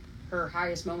her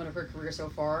highest moment of her career so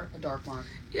far a dark mark.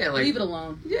 Yeah, like leave it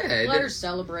alone. Yeah, let her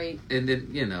celebrate. And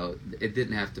then it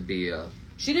didn't have to be a.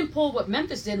 She didn't pull what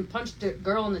Memphis did and punch the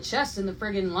girl in the chest in the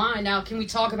friggin' line. Now, can we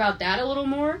talk about that a little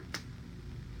more?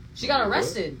 She got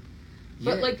arrested.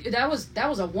 But like that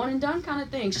was a one and done kind of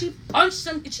thing. She punched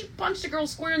a girl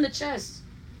square in the chest.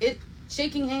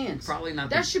 Shaking hands. Probably not.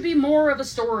 That should be more of a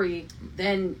story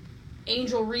than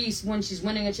Angel Reese when she's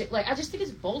winning a chick. Like, I just think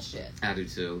it's bullshit. I do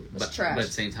too. It's trash. But at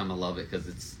the same time, I love it because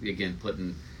it's again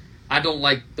putting. I don't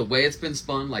like the way it's been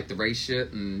spun, like the race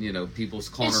shit and people's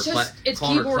calling her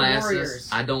keyboard classless. warriors.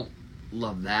 I don't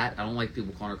love that. I don't like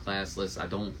people calling her classless. I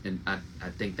don't, and I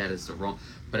think that is the wrong.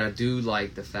 But I do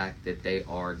like the fact that they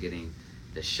are getting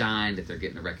the shine, that they're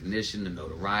getting the recognition, the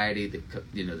notoriety,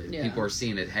 that people are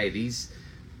seeing that hey, these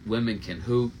women can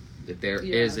hoop, that there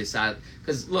is a side.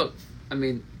 Because look, I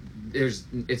mean,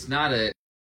 it's not a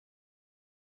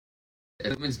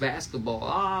women's basketball.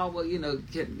 Oh well,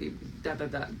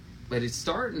 but it's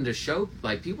starting to show.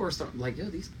 Like people are starting like, yo,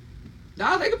 they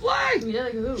can play. Yeah,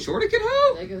 they can hoop. Shorty can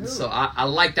hoop. They can hoop. So I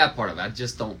like that part of it. I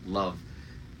just don't love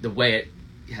the way it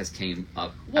has came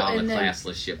up out of the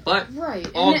classless shit. But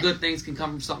all good things can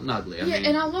come from something ugly. I mean,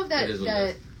 and I love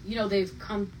that they've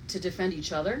come to defend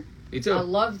each other. Me too. I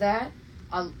love that.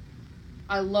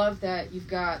 I love that you've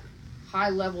got high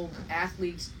level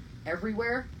athletes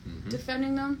everywhere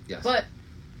defending them. Yes. But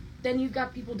then you've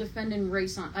got people defending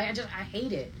race on. I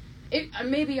hate it.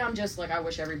 Maybe I'm just like I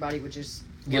wish everybody would just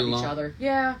love each other.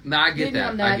 Yeah. No, I get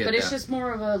that. I get but that. it's just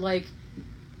more of a like.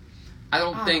 I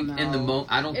don't think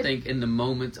in the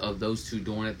moment of those two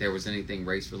doing it there was anything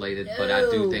race related. No. But I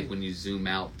do think when you zoom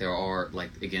out, there are like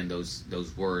again those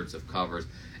words of covers.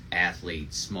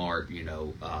 Athlete, smart,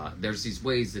 there's these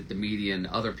ways that the media and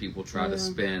other people try to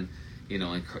spin,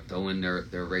 and throw in their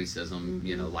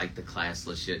racism, like the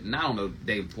classless shit. And I don't know if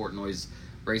Dave Portnoy's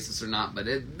racist or not, but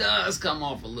it does come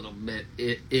off a little bit.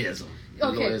 It is.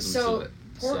 Okay, so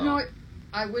Portnoy,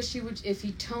 I wish he would, if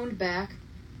he toned back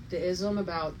the ism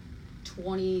about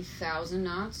 20,000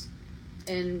 knots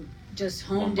and just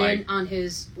honed in on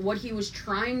what he was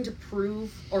trying to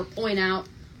prove or point out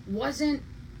wasn't.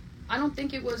 I don't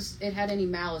think it had any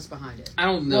malice behind it. I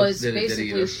don't know. Was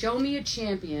basically show me a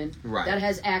champion that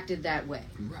has acted that way.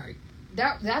 Right.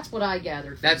 That's what I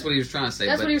gathered. That's what he was trying to say.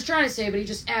 That's what he was trying to say, but he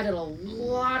just added a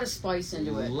lot of spice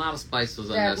into it. A lot of spice was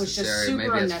that unnecessary. Was just super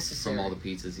Maybe unnecessary. From all the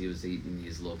pizzas he was eating,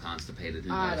 he's a little constipated.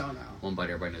 I don't know. One bite,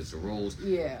 everybody knows the rules.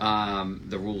 Yeah.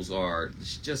 The rules are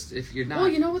just if you're not. Well,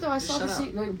 you know what though? I saw the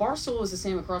same. Like, Barstool was the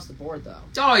same across the board though.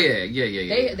 Oh yeah.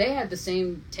 They had the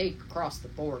same take across the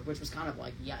board, which was kind of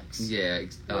like yikes. Yeah,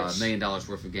 $1 million worth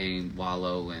of game.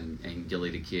 Wallow and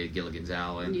Gilly the Kid, Gilligan's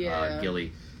Island,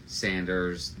 Gilly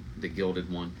Sanders, the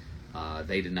Gilded One.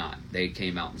 They did not. They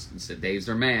came out and said Dave's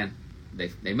their man.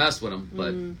 They messed with him,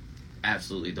 but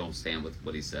absolutely don't stand with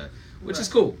what he said, which is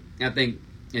cool. I think,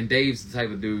 and Dave's the type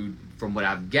of dude, from what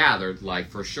I've gathered, like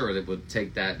for sure, that would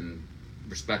take that and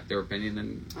respect their opinion.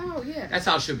 And that's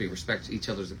how it should be. Respect each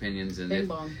other's opinions. And bing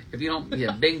bong. If you don't,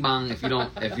 bing bong. If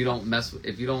you don't mess with,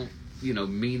 if you don't,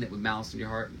 mean it with malice in your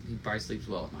heart, he probably sleeps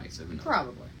well at night. So who knows?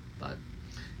 Probably. But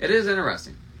it is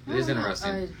interesting. It is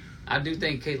interesting. I do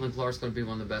think Caitlin Clark's going to be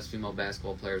one of the best female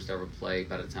basketball players to ever play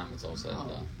by the time it's all said and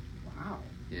done. Wow.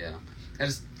 Yeah.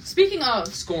 Speaking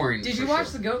of scoring, did you watch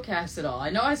the GoCast at all?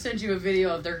 I know I sent you a video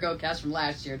of their GoCast from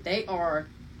last year. They are.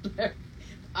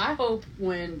 I hope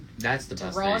when that's the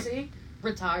best Taurasi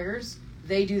retires,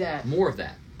 they do that. More of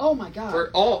that. Oh my god.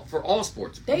 For all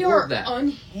sports. They more are of that.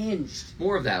 Unhinged.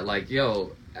 More of that. Like,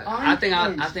 yo, I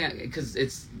think because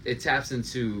it taps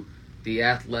into the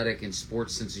athletic and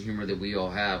sports sense of humor that we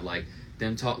all have, like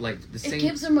them talk like the same. It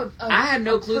gives them a I had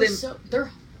no clue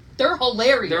they're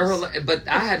hilarious. But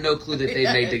I had no clue that they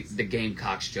made the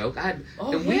Gamecocks joke.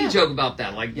 We joke about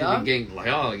that, like the game, like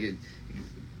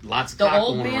lots of the cock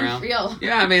old going man around. Feel.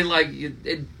 Yeah, I mean, like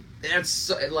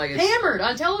that's like it's, hammered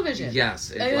on television.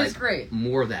 Yes, it was great.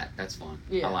 More of that. That's fun.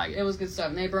 Yeah, I like it. It was good stuff.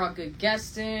 And they brought good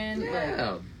guests in.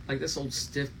 Yeah. Like this old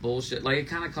stiff bullshit. Like it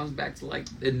kind of comes back to like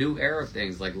the new era of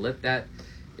things. Like let that.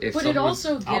 But it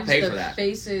also gives the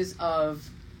faces of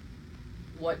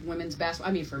what women's basketball.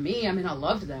 I mean, for me, I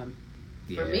loved them.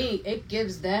 For me, it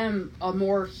gives them a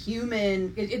more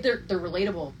human. They're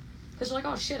relatable because they're like,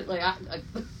 oh shit, like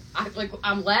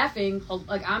I'm laughing,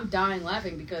 like I'm dying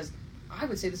laughing because I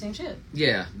would say the same shit.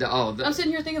 Yeah. I'm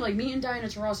sitting here thinking, like, me and Diana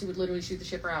Taurasi would literally shoot the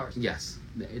shit for hours. Yes.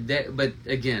 But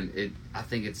again, I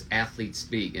think it's athlete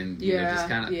speak, and you know, just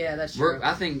kind of. Yeah, that's true.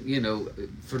 I think, you know,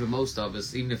 for the most of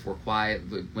us, even if we're quiet,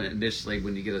 but when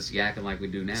you get us yakking like we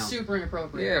do now, super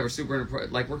inappropriate. Yeah, we're super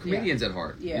inappropriate. Like, we're comedians at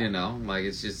heart. Yeah. You know, like,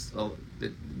 it's just,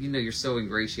 you know, you're so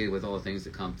ingratiated with all the things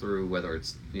that come through, whether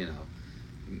it's, you know,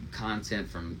 content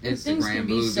from and Instagram, things can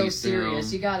be movies, so serious.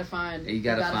 film. You gotta find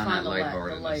that the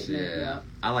lightheartedness. light in it, yeah.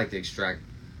 I like to extract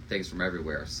things from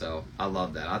everywhere, so I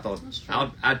love that. I thought That's true.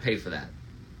 I'd pay for that.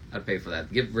 I'd pay for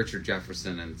that. Give Richard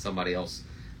Jefferson and somebody else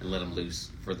and let them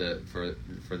loose for the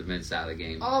men's side of the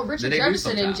game. Oh, Richard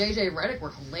Jefferson and JJ Redick were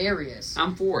hilarious.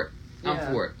 I'm for it.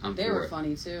 Yeah. They were it.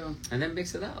 funny too. And then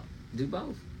mix it up. Do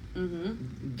both.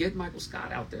 Mm-hmm. Get Michael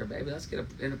Scott out there, baby. Let's get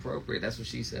inappropriate. That's what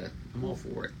she said. I'm all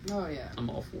for it. Oh yeah. I'm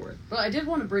all for it. But I did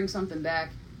want to bring something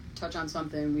back, touch on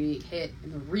something we hit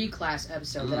in the reclass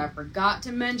episode that I forgot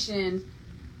to mention,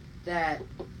 that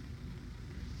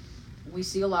we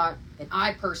see a lot, and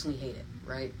I personally hate it,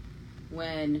 right?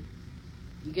 When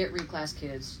you get reclass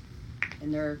kids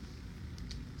and they're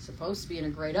supposed to be in a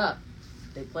grade up,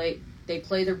 they play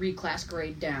the reclass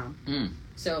grade down.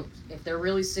 So if they're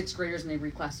really 6th graders and they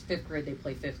reclass to 5th grade, they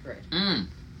play 5th grade. And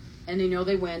they know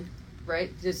they win,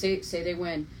 right? Just say they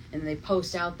win, and they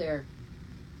post out there,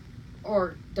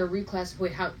 or they're reclass.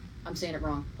 Wait, how? I'm saying it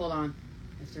wrong. Hold on.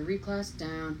 If they're reclass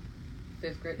down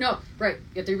 5th grade, no, right.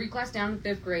 If they reclass down in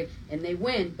 5th grade and they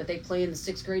win, but they play in the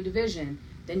 6th grade division,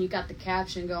 then you got the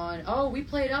caption going, "Oh, we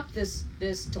played up this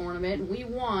tournament and we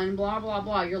won." Blah blah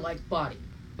blah. You're like, buddy.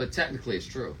 But technically, it's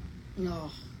true.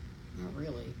 No. Not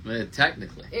really.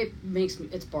 Technically. It makes me...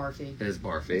 It's barfy. It is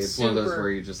barfy. It's one of those where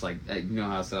you're just like, you know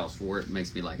how I said I was for it? It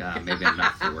makes me like, maybe I'm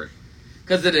not for it.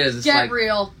 Because it is. It's Get like,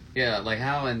 real. Yeah, like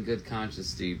how in good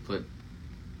conscience do you put...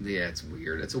 Yeah, it's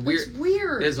weird. It's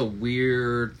weird. It's a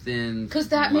weird, thin because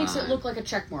that line. makes it look like a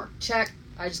check mark. Check.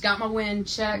 I just got my win.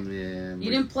 Check. Yeah.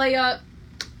 You didn't play up.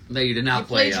 No, you did not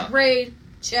play up. You played your grade.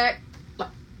 Check.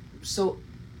 So,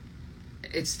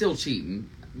 it's still cheating.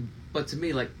 But to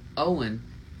me, like, Owen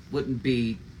wouldn't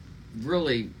be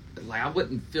really, like, I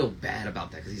wouldn't feel bad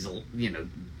about that because he's, you know,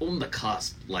 on the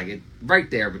cusp, like, it right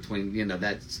there between, you know,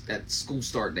 that school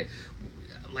start day,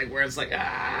 like, where it's like,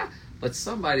 but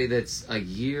somebody that's a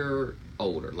year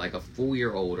older, like a full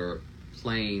year older,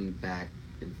 playing back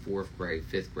in 4th grade,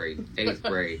 5th grade, 8th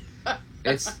grade,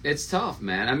 it's tough,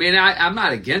 man. I mean, I'm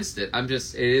not against it. I'm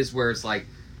just, it is where it's like,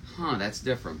 that's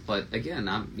different. But again,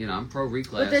 I'm pro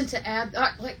reclass. But then to add,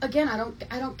 like, again,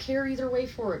 I don't care either way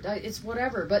for it. It's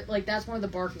whatever. But like, that's one of the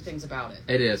barky things about it.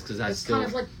 It is because it's kind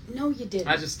of like, no, you didn't.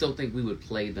 I just still think we would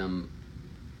play them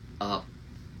up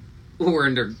or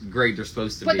in their grade they're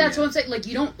supposed to be. But that's what I'm saying. Like,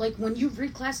 you don't, like, when you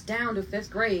reclass down to 5th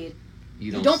grade,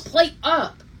 you don't play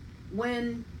up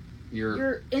when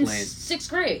you're in 6th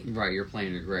grade. Right, you're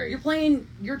playing your grade. You're playing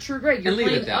your true grade. You're and leave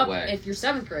playing it that up way. If you're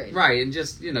 7th grade. Right, and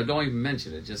just, don't even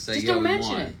mention it. Just say, just don't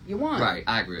mention you won. it. You won. Right,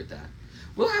 I agree with that.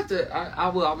 We'll have to,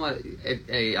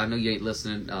 I know you ain't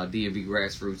listening, DMV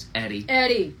Grassroots,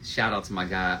 Eddie. Shout out to my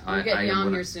guy. We'll get you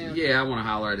on here soon. Yeah, I want to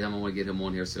holler at him. I want to get him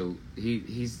on here. So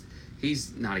he's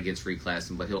not against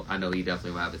reclassing, but I know he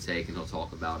definitely will have a take and he'll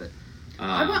talk about it.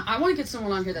 I want to get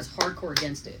someone on here that's hardcore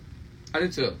against it. I do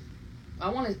too. I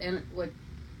want to, and like,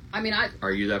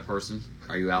 Are you that person?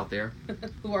 Are you out there?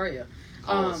 Who are you?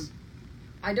 Call us.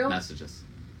 I don't. Message us.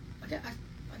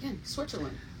 Again,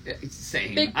 Switzerland. Yeah, it's the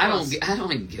same. Big I plus.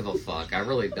 don't even give a fuck. I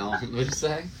really don't. What'd you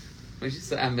say? What'd you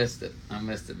say? I missed it.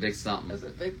 Big something. That's a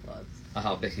big plus.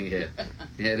 Oh, big, yeah.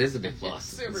 Yeah, it is a big plus.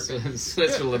 Super.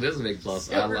 Switzerland is a big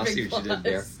plus. I see what you did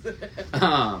there.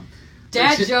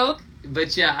 Dad joke.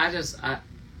 But yeah,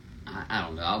 I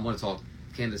don't know. I want to talk.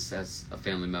 Candace has a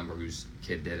family member whose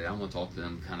kid did it. I want to talk to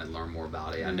them, kind of learn more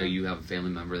about it. Mm-hmm. I know you have a family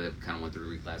member that kind of went through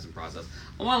the reclassing process.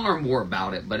 I want to learn more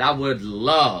about it, but I would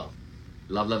love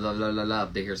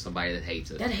to hear somebody that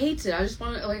hates it. That hates it. I just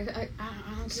want to, like, I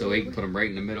don't care. So we can put them right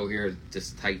in the middle here,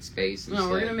 just tight space. And no,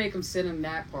 we're going to make them sit in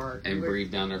that part. And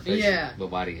breathe down their face. Yeah. But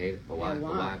why do you hate it? But why?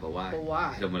 Yeah, But why? But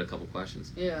why? Hit them with a couple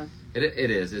questions. Yeah.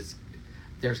 It is.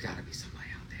 There's got to be somebody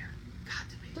out there. Got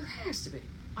to be. There has to be.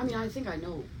 I mean, I think I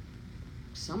know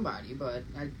somebody, but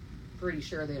I'm pretty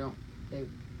sure they don't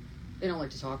like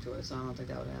to talk to us, so I don't think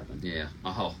that would happen. Yeah.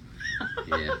 Oh.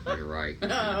 Yeah, you're right.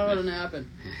 That wouldn't happen.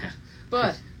 Yeah.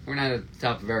 But we're not at the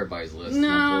top of everybody's list.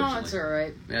 No, that's all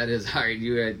right. That is all right.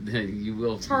 You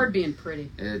will. It's hard being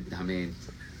pretty. I mean,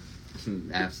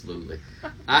 absolutely.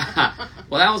 Well,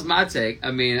 that was my take.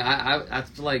 I mean, I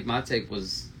feel like my take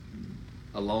was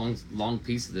a long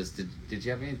piece of this. Did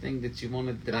you have anything that you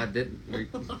wanted that I didn't?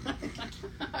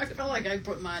 I feel like I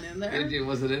put mine in there.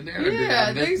 Was it in there? Yeah,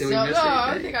 I think so. No,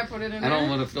 I think I put it in there. I don't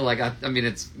want to feel like I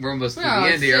mean, we're almost to the No,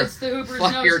 end here. it's the Hooper's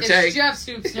Fuck no. your It's take. Jeff's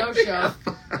Hoops No Show.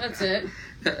 That's it.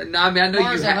 No, I mean I know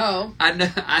Mars you. a hoe.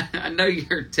 I know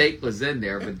your take was in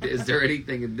there, but is there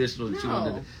anything additional that you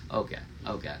wanted? No. Okay.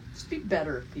 Just be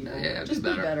better, people. Yeah, Just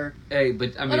be better. Hey,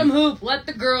 but I mean, Let them hoop. Let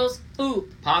the girls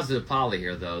hoop. Positive Polly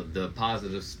here though. The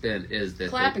positive spin is that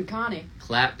Clapping Connie.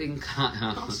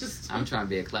 I'm trying to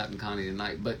be a clapping Connie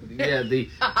tonight, but yeah, the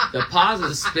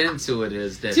positive spin to it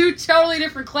is that Two totally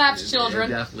different claps, it children.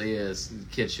 definitely is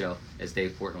kid show, as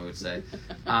Dave Portnoy would say.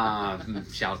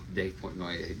 Shout out to Dave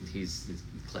Portnoy. He's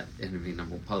public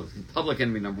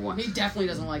enemy number one. He definitely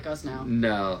doesn't like us now.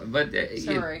 No, but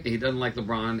Sorry. he doesn't like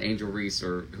LeBron, Angel Reese,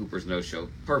 or Hooper's No Show.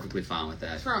 Perfectly fine with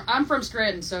that. I'm from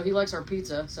Scranton, so he likes our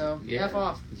pizza. So Yeah. F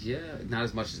off. Yeah, not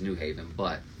as much as New Haven,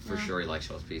 but for sure he likes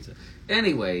Shell's Pizza.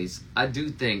 Anyways, I do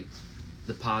think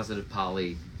the positive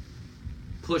Polly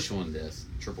push on this,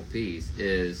 Triple P's,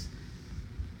 is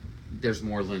there's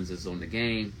more lenses on the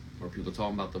game, or people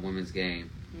talking about the women's game.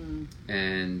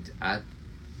 And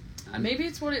maybe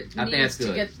it's what it I think needs that's to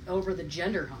good. get over the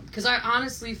gender hump. Because I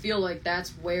honestly feel like that's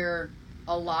where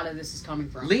a lot of this is coming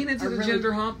from. Lean into I the really-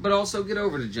 gender hump, but also get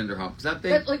over the gender hump, because I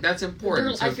think But, like, that's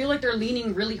important. I feel like they're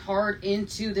leaning really hard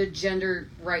into the gender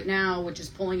right now, which is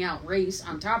pulling out race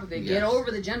on top of it. Get Yes.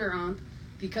 over the gender hump,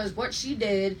 because what she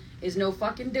did is no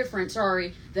fucking different,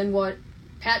 than what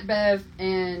Pat Bev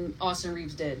and Austin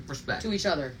Reeves did Respect. to each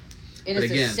other. It But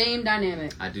is again, the same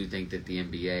dynamic. I do think that the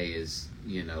NBA is,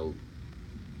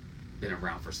 been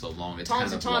around for so long. It's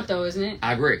Taunt's kind a of taunt, like, though, isn't it?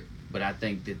 I agree, but I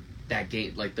think that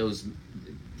game, like those,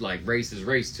 like race is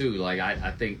race too. Like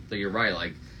I think that you're right.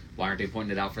 Like, why aren't they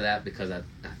pointing it out for that? Because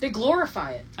They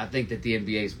glorify it. I think that the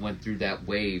NBA's went through that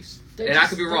waves, They're and I just-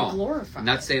 could be they wrong. glorify I'm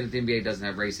not it. saying that the NBA doesn't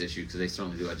have race issues, because they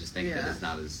certainly do. I just think that Yeah. it's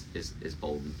not as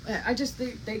bold. I just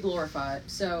think they glorify it.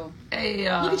 So Hey,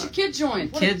 look at your kid join.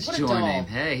 kids what a joining. doll.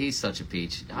 Hey, he's such a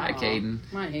peach. Hi, Aw, Caden.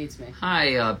 Mine hates me. Hi,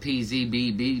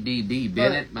 PZBBBB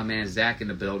Bennett. My man Zach in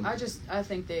the building. I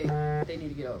think they need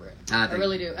to get over it. I I think-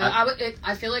 really do.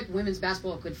 I feel like women's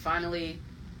basketball could finally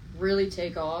really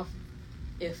take off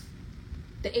if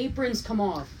the aprons come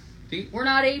off. We're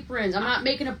not aprons. I'm not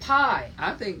making a pie.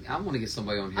 I think I want to get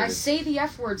somebody on here. I say the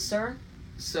F word, sir.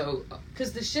 So,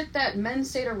 Because the shit that men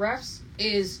say to refs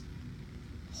is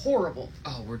horrible.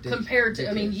 we're Compared to,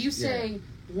 I mean, ridiculous. you say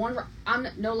one.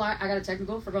 No lie. I got a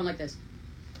technical for going like this.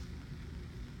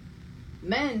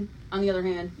 Men, on the other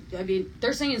hand, I mean,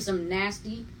 they're saying some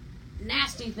nasty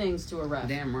things to a ref.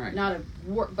 Damn right. Not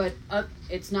but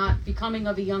it's not becoming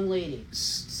of a young lady.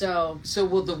 So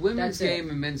will the women's That's it. game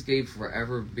and men's game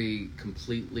forever be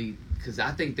completely? Because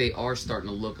I think they are starting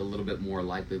to look a little bit more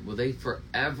alike. But will they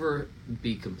forever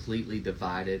be completely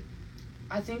divided?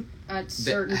 I think at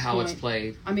certain how point, it's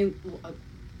played. I mean,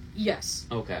 yes,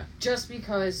 Okay. just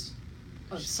because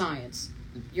of science,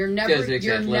 you're never Physics,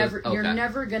 you're athletics, never you're okay.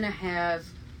 never gonna have.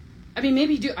 I mean,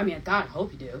 maybe you do. I mean, God, I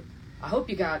hope you do. I hope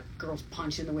you got girls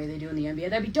punching the way they do in the NBA.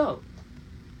 That'd be dope.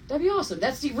 That'd be awesome.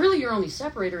 That's really your only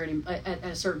separator at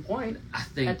a certain point. I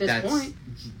think At this that's point.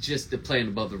 just the playing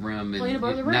above the rim, and Playing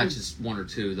above the rim. not just one or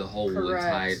two. The whole Correct.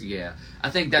 entire. Yeah, I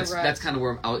think that's Correct. kind of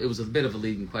where it was a bit of a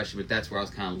leading question, but that's where I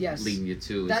was kind of Yes. leading you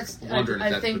to. Is That's wondering I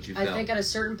if that's think what you felt. I think at a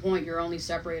certain point your only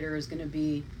separator is going to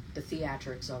be the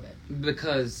theatrics of it.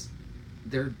 Because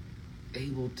they're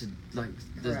able to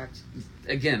Correct.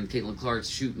 Again, Caitlin Clark's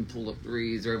shooting pull-up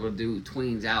threes. They're able to do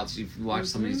tweens outs. You watch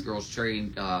some of these girls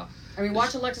train. I mean,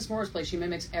 watch Alexis Morris play. She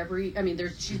mimics every. I mean,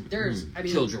 there's. I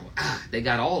mean, children. They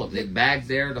got all of it. Bags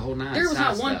there, the whole nine. there was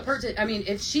not side one steps. person. I mean,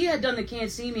 if she had done the can't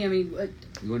see me, I mean,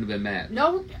 You wouldn't have been mad.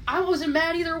 no, I wasn't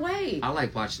mad either way. I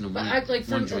like watching the But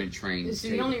one joint train. It's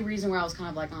the only reason where I was kind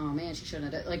of like, oh man, she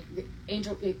shouldn't have. Like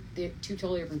Angel, they're two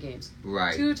totally different games.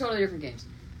 Right. Two totally different games.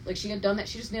 Like she had done that.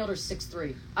 She just nailed her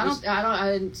 6-3.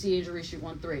 I didn't see Angel Reese shoot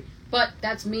 1-3. But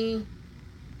that's me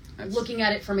looking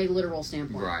at it from a literal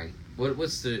standpoint. Right.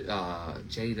 What's the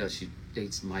Jada? She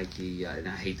dates Mikey, and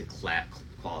I hate to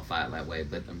qualify it that way,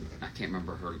 but I can't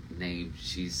remember her name.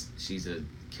 She's a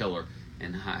killer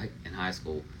in high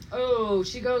school. Oh,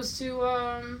 she goes to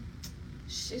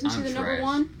isn't she the number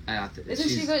one?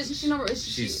 Isn't she number?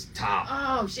 She's top.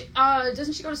 Oh,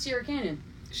 doesn't she go to Sierra Canyon?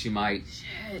 She might.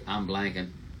 Shit. I'm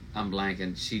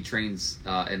blanking. She trains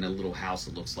in a little house.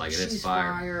 It looks like it. It's She's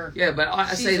fire. fire. Yeah, but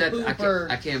I say She's a that hooper.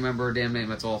 I can't remember her damn name.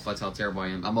 That's all. That's how terrible I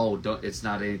am. I'm old. It's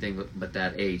not anything but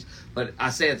that age. But I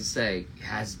say it to say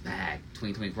has bag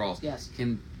 2020 cross. Yes.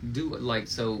 Can do it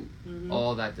so. Mhm.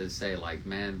 All that to say,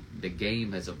 man, the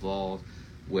game has evolved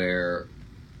where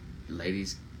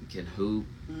ladies can hoop.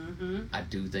 Mm-hmm. I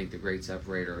do think the great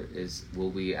separator is, will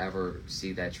we ever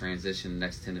see that transition in the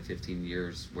next 10 to 15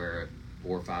 years where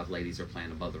 4 or 5 ladies are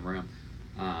playing above the rim?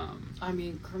 I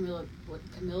mean, Camila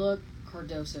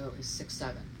Cardoso is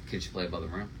 6'7". Can she play above the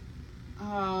rim?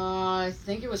 I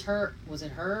think it was her. Was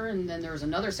it her? And then there was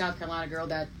another South Carolina girl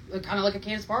that, kind of like a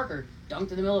Candace Parker, dunked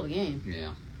in the middle of a game.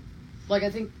 Yeah. Like, I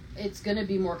think it's going to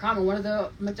be more common. One of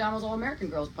the McDonald's All-American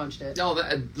girls punched it. No,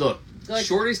 look, Like,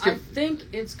 shorties can... I think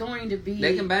it's going to be...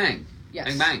 They can bang. Yes.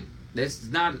 Bang, bang. It's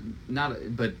not,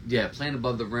 but yeah, playing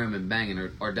above the rim and banging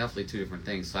are definitely 2 different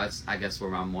things. So that's, I guess,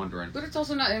 where I'm wondering. But it's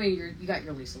also not, I mean, you got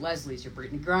your Lisa Leslie's, your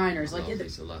Brittany Griners. Like,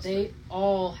 Lisa Leslie. they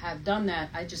all have done that.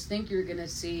 I just think you're going to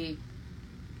see...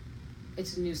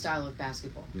 It's a new style of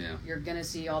basketball. Yeah. You're going to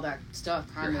see all that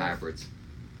stuff kind Your of... hybrids.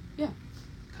 Yeah.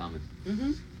 Coming.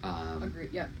 Mm-hmm. Agree.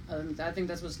 Yeah. I think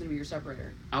that's what's going to be your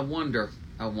separator. I wonder,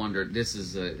 this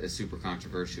is a super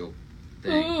controversial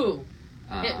thing. Ooh.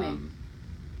 Hit me.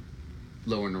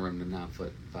 Lowering the rim to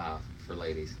 9'5" for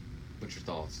ladies. What's your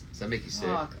thoughts? Does that make you sick?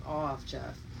 Fuck off,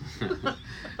 Jeff.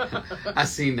 I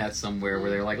seen that somewhere where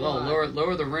they're like, "Oh,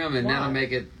 lower the rim, and that'll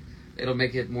make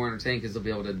it more entertaining because they'll be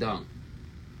able to dunk."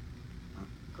 Oh,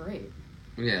 great.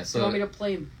 Yeah. So you want me to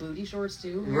play in booty shorts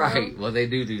too? Right. Well, they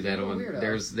do that. You're a On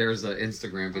weirdo. There's an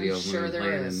Instagram video of women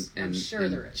playing in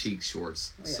cheek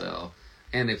shorts. Oh, yeah. So,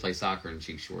 and they play soccer in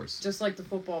cheek shorts. Just like the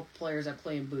football players that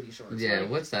play in booty shorts. Yeah. Like,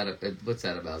 What's that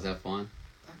about? Is that fun?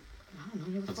 I don't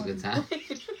know. That's a good time.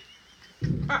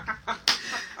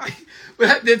 But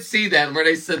I did see that where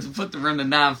they said to put the rim to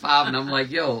 9'5", and I'm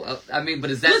like, yo, I mean, but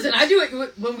is that... Listen, I do it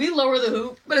when we lower the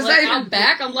hoop. But is like, that even... I'm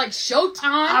back. I'm like, showtime.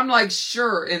 I'm like,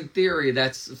 sure, in theory,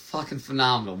 that's fucking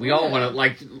phenomenal. We all want to,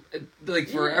 like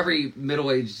for every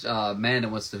middle-aged man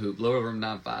that wants to hoop, lower the rim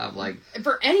 9'5", like...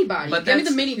 For anybody. But give me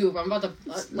the mini hoop. I'm about to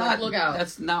look out.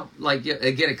 That's not, like,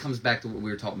 again, it comes back to what we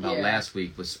were talking about last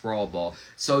week with sprawl ball.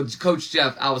 So, Coach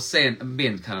Jeff, I was saying, I'm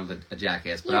being kind of a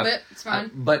jackass. A little bit. It's fine.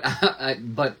 But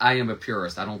I am a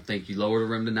purist. I don't think you lower the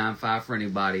rim to 9'5" for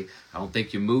anybody. I don't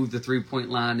think you move the 3-point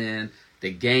line in.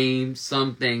 The game,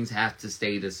 some things have to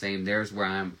stay the same. There's where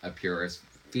I'm a purist.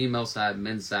 Female side,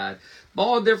 men's side.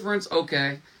 Ball difference,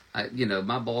 okay.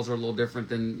 My balls are a little different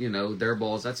than, their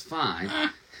balls. That's fine.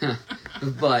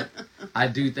 But I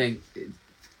do think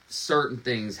certain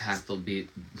things have to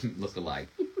look alike.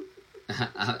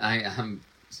 I'm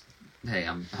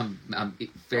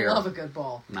fair. I love a good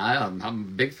ball. I'm a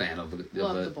big fan of it.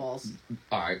 Love the balls.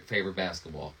 All right, favorite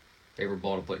basketball. Favorite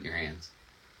ball to put in your hands.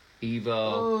 Evo.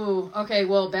 Oh, okay.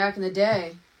 Well, back in the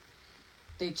day,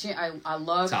 I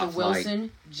loved Top the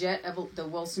Wilson Jet,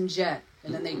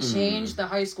 and then they changed the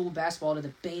high school basketball to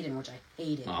the Baden, which I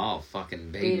hated. Oh,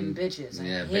 fucking Baden bitches.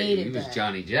 Yeah, I hated he was that.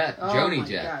 Johnny Jet. Oh Joni my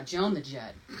Jet. God, Joan the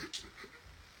Jet.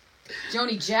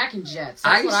 Joni Jack and Jets.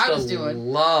 That's what I was doing. I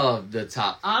love the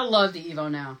top. I love the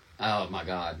Evo now. Oh my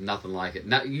God, nothing like it.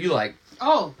 Now you like?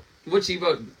 Oh, which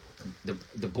Evo?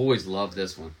 The boys love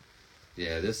this one.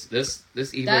 Yeah, this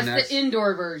Evo. That's the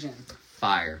indoor version.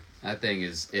 Fire. That thing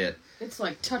is it. It's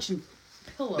like touching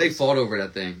pillows. They fought over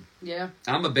that thing. Yeah.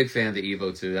 I'm a big fan of the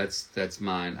Evo too. That's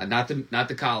mine. Not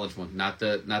the college one. Not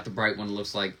the bright one that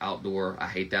looks like outdoor. I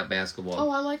hate that basketball.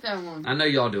 Oh, I like that one. I know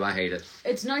y'all do. I hate it.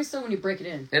 It's nice though when you break it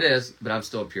in. It is, but I'm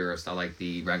still a purist. I like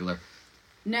the regular.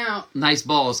 Now. Nice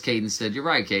balls, Caden said. You're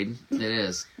right, Caden. It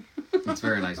is. It's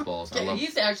very nice balls. I love.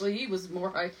 He was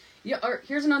more.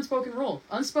 Here's an unspoken rule.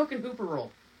 Unspoken hooper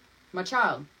rule. My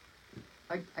child.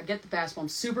 I get the basketball. I'm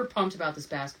super pumped about this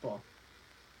basketball.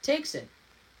 Takes it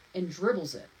and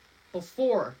dribbles it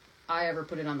before I ever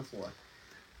put it on the floor.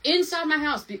 Inside my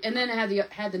house. And then I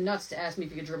had the nuts to ask me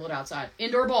if you could dribble it outside.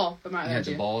 Indoor ball. But you had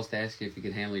the balls to ask you if you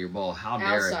could handle your ball. How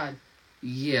dare it? Outside.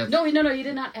 Yeah. No, he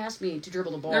did not ask me to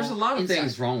dribble the ball. There's a lot of inside.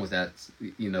 things wrong with that,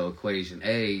 equation.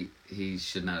 He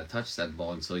should not have touched that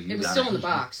ball until you. It was still in the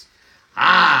box.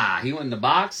 He went in the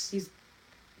box? He's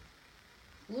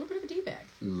a little bit of a D-bag.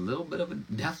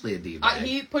 Definitely a D-bag.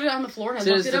 He put it on the floor and I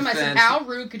looked at him. I said, how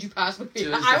rude could you possibly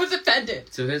be? I was offended.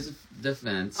 To his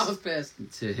defense. I was pissed.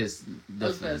 To his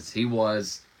defense. He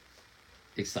was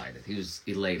excited. He was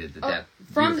elated that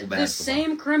from beautiful basketball. the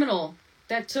same criminal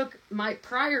that took my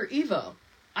prior Evo.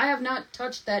 I have not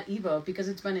touched that Evo because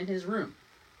it's been in his room.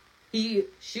 He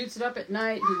shoots it up at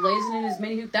night. He lays it in his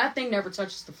mini hoop. That thing never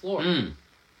touches the floor.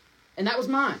 And that was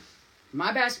mine.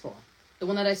 My basketball. The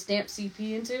one that I stamped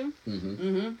CP into.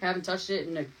 Haven't touched it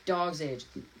in a dog's age.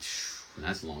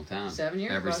 That's a long time. 7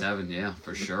 years. Every bud. 7, yeah,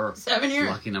 for sure. 7 years.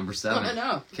 Lucky number 7. I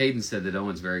know. Caden said that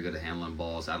Owen's very good at handling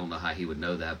balls. I don't know how he would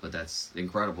know that, but that's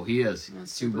incredible. He is.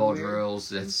 That's 2 super ball weird. drills.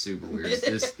 That's super weird.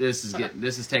 This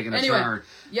is taking a Anyway, turn.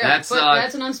 Yeah, that's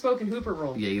an unspoken Hooper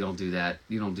rule. Yeah, you don't do that.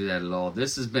 You don't do that at all.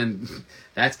 This has been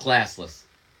that's classless.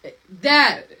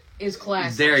 That is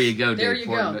class. There you go, There Dave you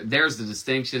Portman. go. There's the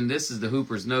distinction. This is the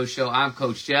Hoopers No Show. I'm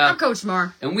Coach Jeff. I'm Coach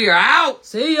Mar. And we are out.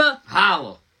 See ya.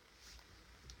 Holla.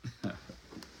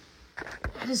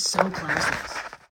 That is so classless.